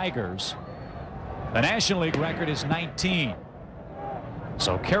the Tigers. The National League record is 19.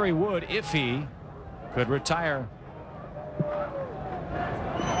 So Kerry Wood, if he could retire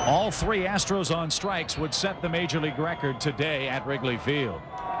all 3 Astros on strikes, would set the major league record today at Wrigley Field.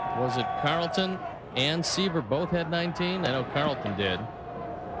 Was it Carlton and Seaver both had 19? I know Carlton did.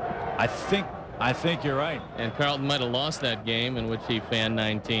 I think you're right. And Carlton might have lost that game in which he fanned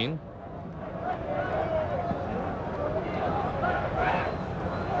 19.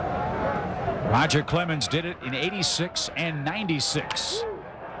 Roger Clemens did it in 86 and 96.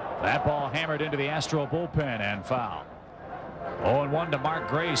 That ball hammered into the Astro bullpen and foul. 0-1 to Mark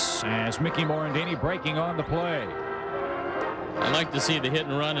Grace as Mickey Morandini breaking on the play. I'd like to see the hit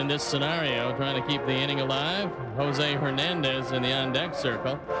and run in this scenario, trying to keep the inning alive. Jose Hernandez in the on-deck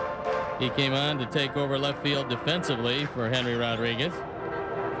circle. He came on to take over left field defensively for Henry Rodriguez.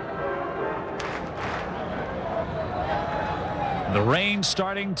 The rain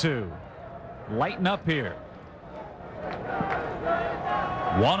starting to lighten up here.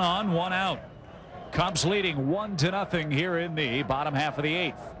 1 on, 1 out. Cubs leading 1-0 here in the bottom half of the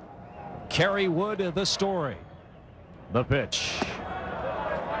 8th. Kerry Wood, the story. The pitch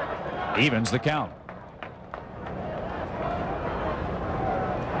evens the count.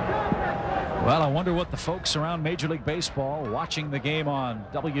 Well, I wonder what the folks around Major League Baseball watching the game on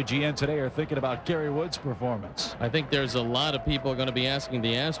WGN today are thinking about Kerry Wood's performance. I think there's a lot of people going to be asking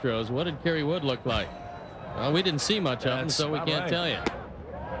the Astros, what did Kerry Wood look like? Well, we didn't see much of him, so we can't tell you.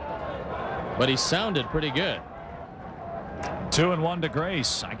 But he sounded pretty good. 2-1 to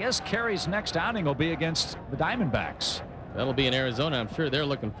Grace. I guess Kerry's next outing will be against the Diamondbacks. That'll be in Arizona. I'm sure they're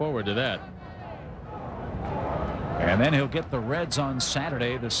looking forward to that. And then he'll get the Reds on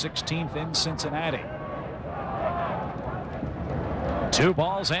Saturday, the 16th in Cincinnati. 2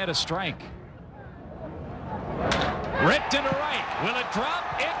 balls and a strike. Ripped into right. Will it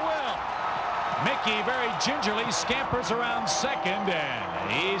drop? It will. Mickey very gingerly scampers around second,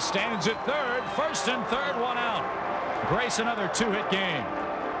 and he stands at third. First and third, 1 out. Grace, another 2-hit game.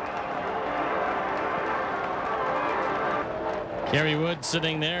 Kerry Wood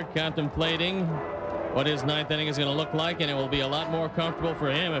sitting there contemplating what his 9th inning is going to look like, and it will be a lot more comfortable for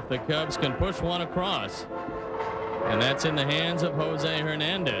him if the Cubs can push one across. And that's in the hands of Jose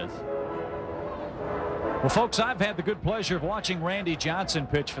Hernandez. Well, folks, I've had the good pleasure of watching Randy Johnson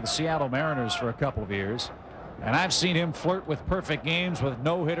pitch for the Seattle Mariners for a couple of years, and I've seen him flirt with perfect games, with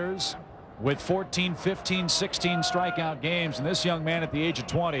no-hitters, with 14, 15, 16 strikeout games, and this young man at the age of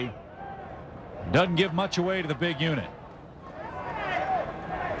 20 doesn't give much away to the big unit.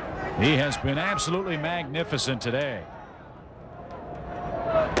 He has been absolutely magnificent today.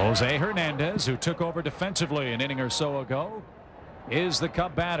 Jose Hernandez, who took over defensively an inning or so ago, is the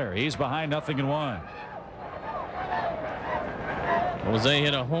Cub batter. He's behind 0-1. Jose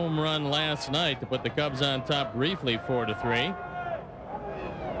hit a home run last night to put the Cubs on top briefly, 4-3.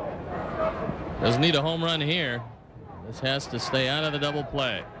 Doesn't need a home run here. This has to stay out of the double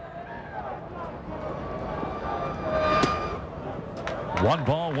play. 1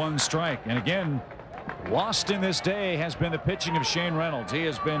 ball, 1 strike. And again, lost in this day has been the pitching of Shane Reynolds. He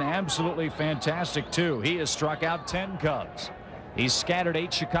has been absolutely fantastic, too. He has struck out 10 Cubs. He's scattered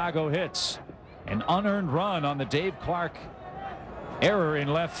 8 Chicago hits. An unearned run on the Dave Clark error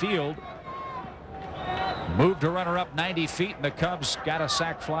in left field. Moved a runner up 90 feet, and the Cubs got a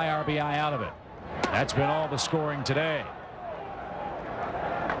sac fly RBI out of it. That's been all the scoring today.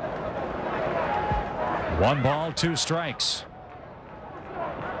 1 ball, 2 strikes.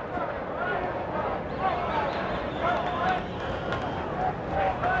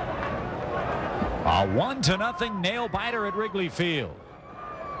 A 1-0 nail biter at Wrigley Field.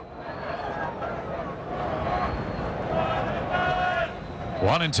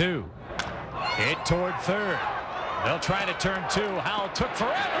 One and 2. Hit toward third. They'll try to turn 2. Howell took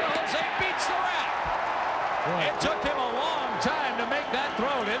forever. Jose beats the rack. It took him a long time to make that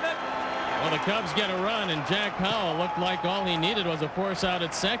throw, didn't it? Well, the Cubs get a run, and Jack Howell looked like all he needed was a force out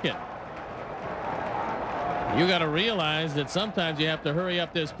at second. You got to realize that sometimes you have to hurry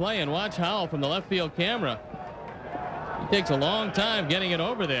up this play, and watch Howell from the left field camera. He takes a long time getting it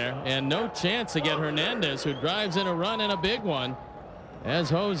over there, and no chance to get Hernandez, who drives in a run and a big one, as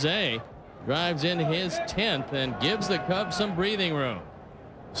Jose drives in his 10th and gives the Cubs some breathing room.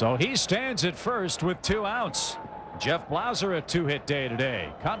 So he stands at first with 2 outs. Jeff Blauser, a 2-hit day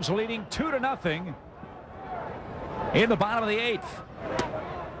today. Cubs leading 2-0 in the bottom of the 8th.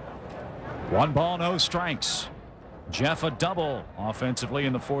 1 ball, no strikes. Jeff a double offensively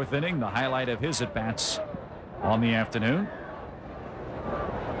in the 4th inning, the highlight of his at-bats on the afternoon.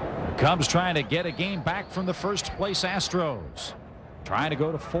 The Cubs trying to get a game back from the first place Astros, trying to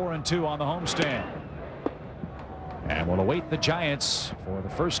go to 4-2 on the homestand, and will await the Giants for the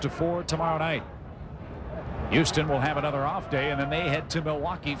first of 4 tomorrow night. Houston will have another off day, and then they head to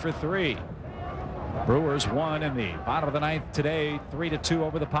Milwaukee for 3. The Brewers won in the bottom of the 9th today, 3-2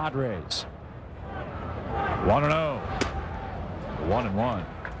 over the Padres. 1-0. 1-1.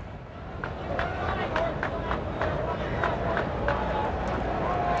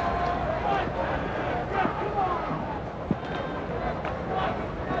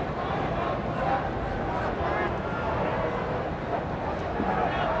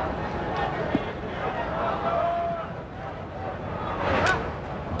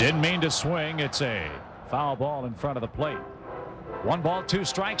 Didn't mean to swing. It's a foul ball in front of the plate. 1 ball, 2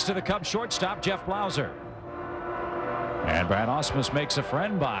 strikes to the Cubs shortstop, Jeff Blauser. And Brad Ausmus makes a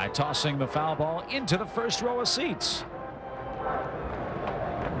friend by tossing the foul ball into the first row of seats.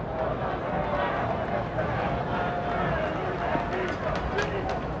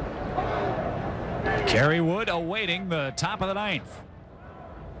 Kerry Wood awaiting the top of the 9th.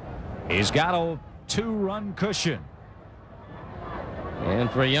 He's got a 2-run cushion.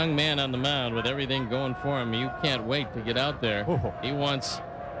 And for a young man on the mound with everything going for him, you can't wait to get out there. Oh. He wants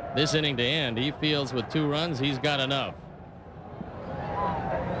this inning to end. He feels with 2 runs he's got enough.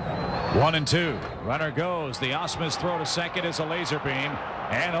 1-2. Runner goes. The Ausmus throw to second is a laser beam,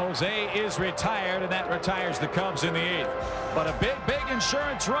 and Jose is retired, and that retires the Cubs in the 8th. But a big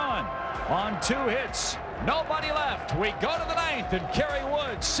insurance run on 2 hits. Nobody left. We go to the 9th, and Kerry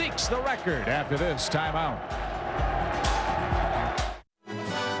Wood seeks the record after this timeout.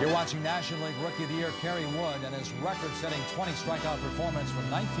 You're watching National League Rookie of the Year Kerry Wood and his record-setting 20 strikeout performance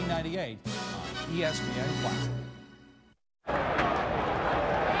from 1998 on ESPN Classic.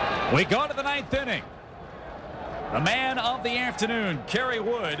 We go to the 9th inning. The man of the afternoon, Kerry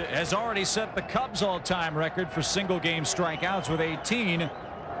Wood, has already set the Cubs all-time record for single-game strikeouts with 18.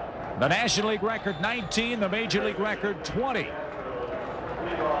 The National League record 19, the Major League record 20.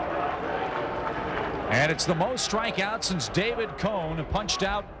 And it's the most strikeouts since David Cone punched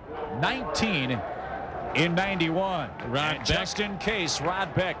out 19 in 91. Just in case,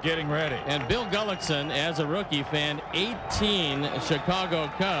 Rod Beck getting ready. And Bill Gullickson, as a rookie fan, 18 Chicago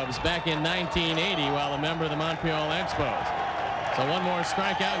Cubs back in 1980 while a member of the Montreal Expos. So one more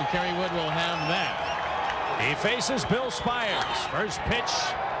strikeout and Kerry Wood will have that. He faces Bill Spires. First pitch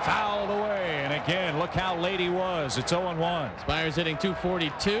fouled away. And again, look how late he was. It's 0-1. Spires hitting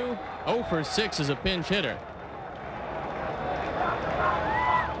 .242. 0 for 6 as a pinch hitter.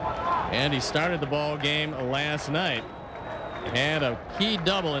 And he started the ball game last night. Had a key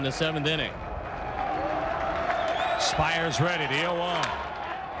double in the 7th inning. Spires ready, the 0-1.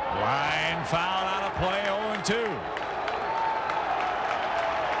 Line foul out of play, 0-2.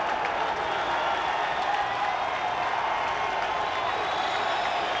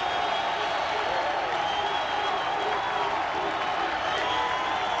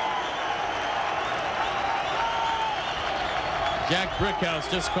 Jack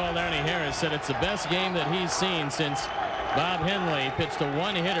Brickhouse just called Arnie Harris, said it's the best game that he's seen since Bob Henley pitched a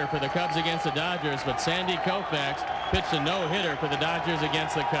one-hitter for the Cubs against the Dodgers, but Sandy Koufax pitched a no-hitter for the Dodgers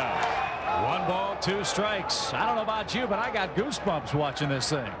against the Cubs. 1 ball, 2 strikes. I don't know about you, but I got goosebumps watching this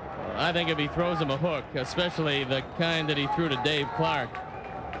thing. I think if he throws him a hook, especially the kind that he threw to Dave Clark,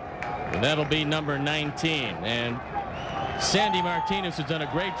 that'll be number 19. And Sandy Martinez, who's done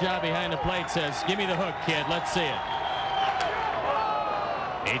a great job behind the plate, says, give me the hook, kid. Let's see it.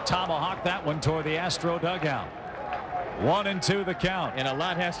 He tomahawked that one toward the Astro dugout. 1-2 the count. And a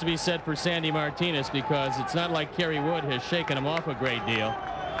lot has to be said for Sandy Martinez because it's not like Kerry Wood has shaken him off a great deal.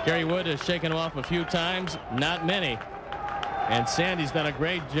 Kerry Wood has shaken him off a few times, not many. And Sandy's done a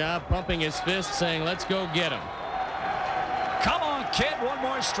great job pumping his fist, saying, let's go get him. Come on, kid. 1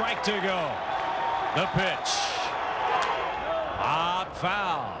 more strike to go. The pitch. Hot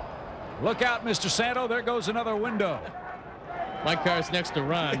foul. Look out, Mr. Santo. There goes another window. My car's next to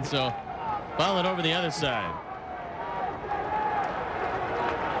Ron, so foul it over the other side.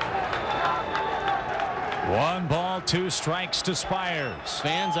 1 ball, 2 strikes to Spires.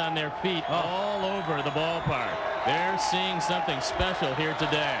 Fans on their feet all over the ballpark. They're seeing something special here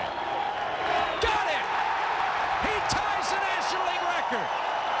today. Got it! He ties the National League record.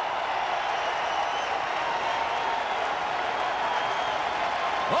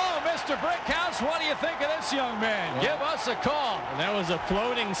 Oh, Mr. Brickhouse, what do you think of this young man? Well, give us a call. And that was a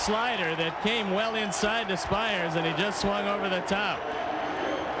floating slider that came well inside the Spires, and he just swung over the top.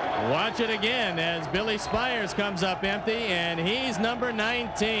 Watch it again as Billy Spires comes up empty, and he's number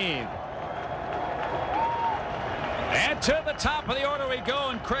 19. And to the top of the order we go,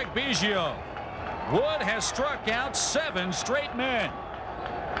 and Craig Biggio. Wood has struck out 7 straight men.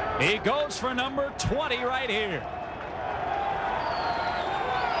 He goes for number 20 right here.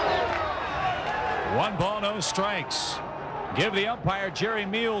 1 ball, no strikes. Give the umpire Jerry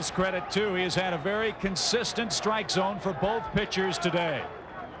Meals credit too. He has had a very consistent strike zone for both pitchers today.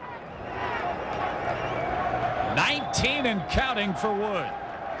 19 and counting for Wood.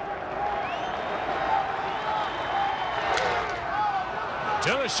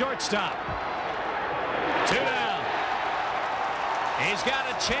 To the shortstop. 2 down. He's got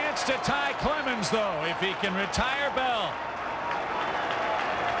a chance to tie Clemens, though, if he can retire Bell.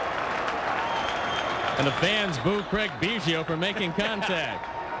 And the fans boo Craig Biggio for making contact.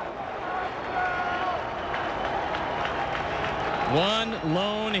 1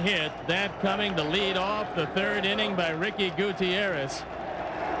 lone hit, that coming to lead off the 3rd inning by Ricky Gutierrez.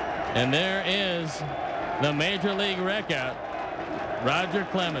 And there is the Major League record. Roger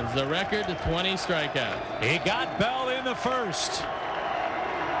Clemens, the record to 20 strikeouts. He got Bell in the 1st.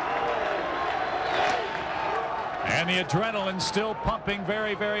 And the adrenaline still pumping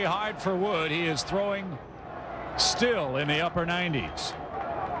very, very hard for Wood. He is throwing still in the upper 90s.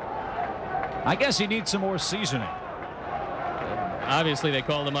 I guess he needs some more seasoning. Obviously, they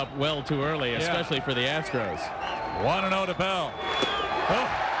called him up well too early, especially for the Astros. 1-0 to Bell. Oh.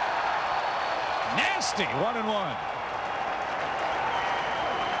 Nasty 1-1.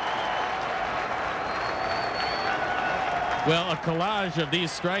 Well, a collage of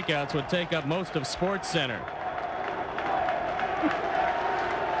these strikeouts would take up most of SportsCenter.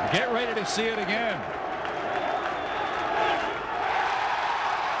 Get ready to see it again.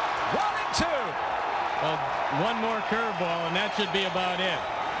 Well, one more curveball, and that should be about it,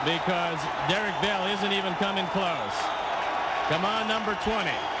 because Derek Bell isn't even coming close. Come on, number 20.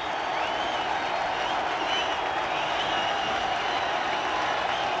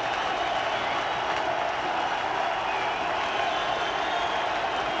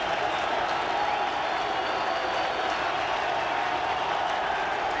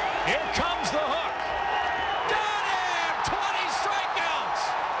 Here comes the hook. Got him! 20 strikeouts.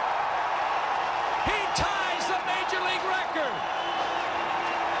 He ties the Major League record.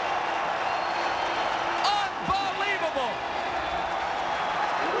 Unbelievable.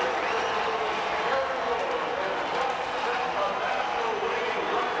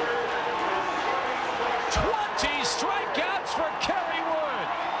 Strikeouts for Kerry Wood.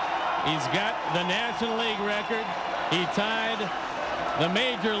 He's got the National League record. He tied the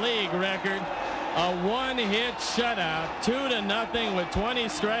Major League record. A one-hit shutout, 2-0 with 20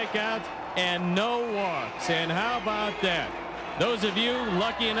 strikeouts and no walks. And how about that? Those of you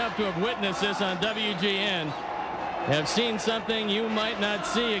lucky enough to have witnessed this on WGN have seen something you might not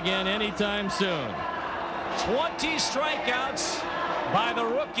see again anytime soon. 20 strikeouts by the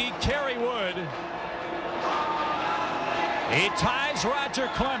rookie Kerry Wood. He ties Roger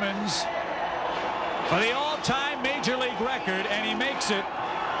Clemens for the all-time Major League record, and he makes it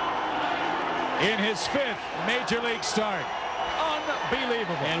in his 5th Major League start.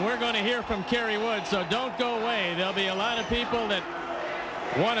 Unbelievable. And we're going to hear from Kerry Wood, so don't go away. There'll be a lot of people that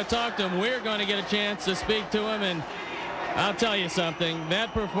want to talk to him. We're going to get a chance to speak to him, and I'll tell you something.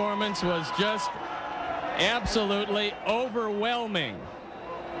 That performance was just absolutely overwhelming.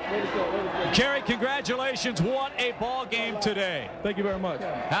 Kerry, congratulations. What a ball game today. Thank you very much.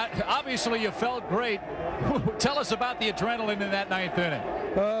 Obviously, you felt great. Tell us about the adrenaline in that 9th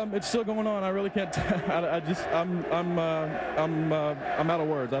inning. It's still going on. I really can't. I'm out of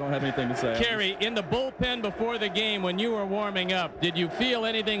words. I don't have anything to say. Kerry, in the bullpen before the game, when you were warming up, did you feel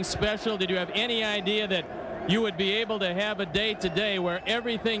anything special? Did you have any idea that you would be able to have a day today where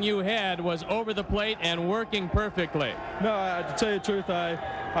everything you had was over the plate and working perfectly? No, to tell you the truth, I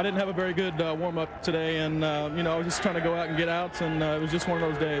didn't have a very good warm-up today, and you know, I was just trying to go out and get outs, and it was just one of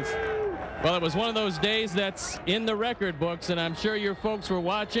those days. Well, it was one of those days that's in the record books, and I'm sure your folks were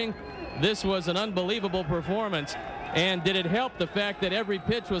watching. This was an unbelievable performance. And did it help the fact that every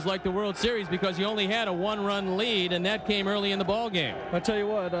pitch was like the World Series because you only had a 1-run lead, and that came early in the ball game? I tell you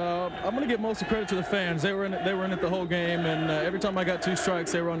what, I'm going to give most of the credit to the fans. They were in it the whole game, and every time I got 2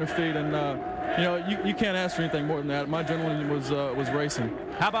 strikes, they were on their feet. And you know, you can't ask for anything more than that. My adrenaline was racing.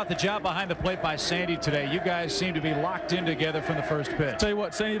 How about the job behind the plate by Sandy today? You guys seem to be locked in together from the first pitch. Tell you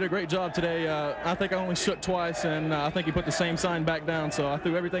what, Sandy did a great job today. I think I only shook twice, and I think he put the same sign back down. So I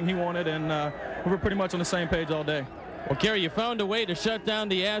threw everything he wanted, and we were pretty much on the same page all day. Well, Kerry, you found a way to shut down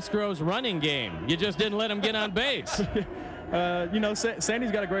the Astros running game. You just didn't let them get on base. You know,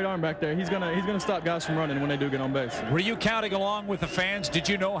 Sandy's got a great arm back there. He's gonna stop guys from running when they do get on base. Were you counting along with the fans? Did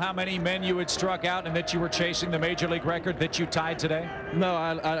you know how many men you had struck out and that you were chasing the Major League record that you tied today? No,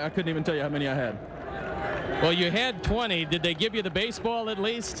 I couldn't even tell you how many I had. Well, you had 20. Did they give you the baseball at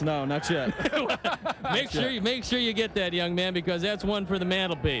least? No, not yet. Make sure you get that, young man, because that's one for the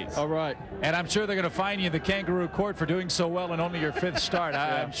mantelpiece. All right. And I'm sure they're going to fine you in the kangaroo court for doing so well in only your 5th start.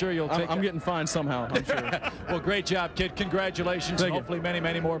 I'm sure you'll take it. I'm getting fined somehow, I'm sure. Well, great job, kid. Congratulations. Thank and hopefully many,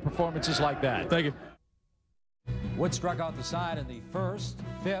 many more performances like that. Thank you. Wood struck out the side in the 1st,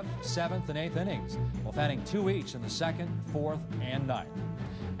 5th, 7th, and 8th innings, while fanning 2 each in the 2nd, 4th, and 9th.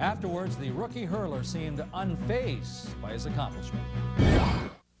 Afterwards, the rookie hurler seemed unfazed by his accomplishment.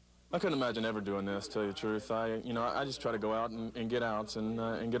 I couldn't imagine ever doing this, to tell you the truth. I just try to go out and get outs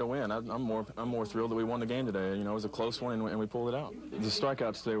and get a win. I'm more thrilled that we won the game today. You know, it was a close one and we pulled it out. The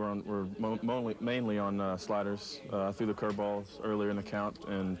strikeouts today were mainly on sliders. I threw the curveballs earlier in the count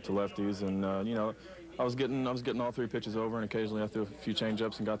and to lefties, and you know, I was getting all 3 pitches over, and occasionally I threw a few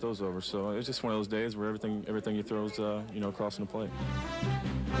changeups and got those over. So it was just one of those days where everything you throw is you know, crossing the plate.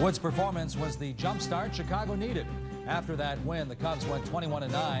 Wood's performance was the jump start Chicago needed. After that win, the Cubs went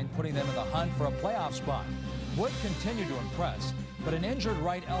 21-9, putting them in the hunt for a playoff spot. Wood continued to impress, but an injured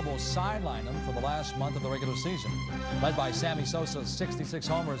right elbow sidelined him for the last month of the regular season. Led by Sammy Sosa's 66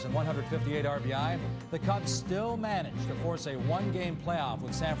 homers and 158 RBI, the Cubs still managed to force a 1-game playoff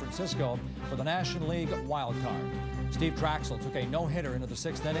with San Francisco for the National League wild card. Steve Traxel took a no-hitter into the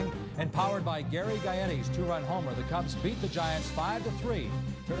 6th inning, and powered by Gary Gaetti's 2-run homer, the Cubs beat the Giants 5-3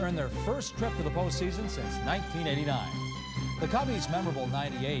 to earn their first trip to the postseason since 1989. The Cubbies' memorable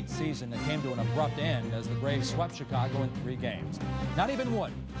 '98 season came to an abrupt end as the Braves swept Chicago in 3 games. Not even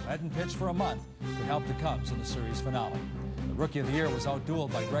Wood, who hadn't pitched for a month, could help the Cubs in the series finale. The Rookie of the Year was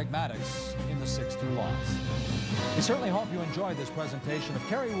outdueled by Greg Maddux in the 6-2 loss. We certainly hope you enjoyed this presentation of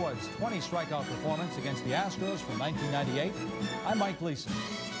Kerry Wood's 20 strikeout performance against the Astros from 1998. I'm Mike Gleason.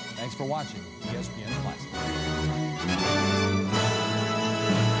 Thanks for watching ESPN Classic.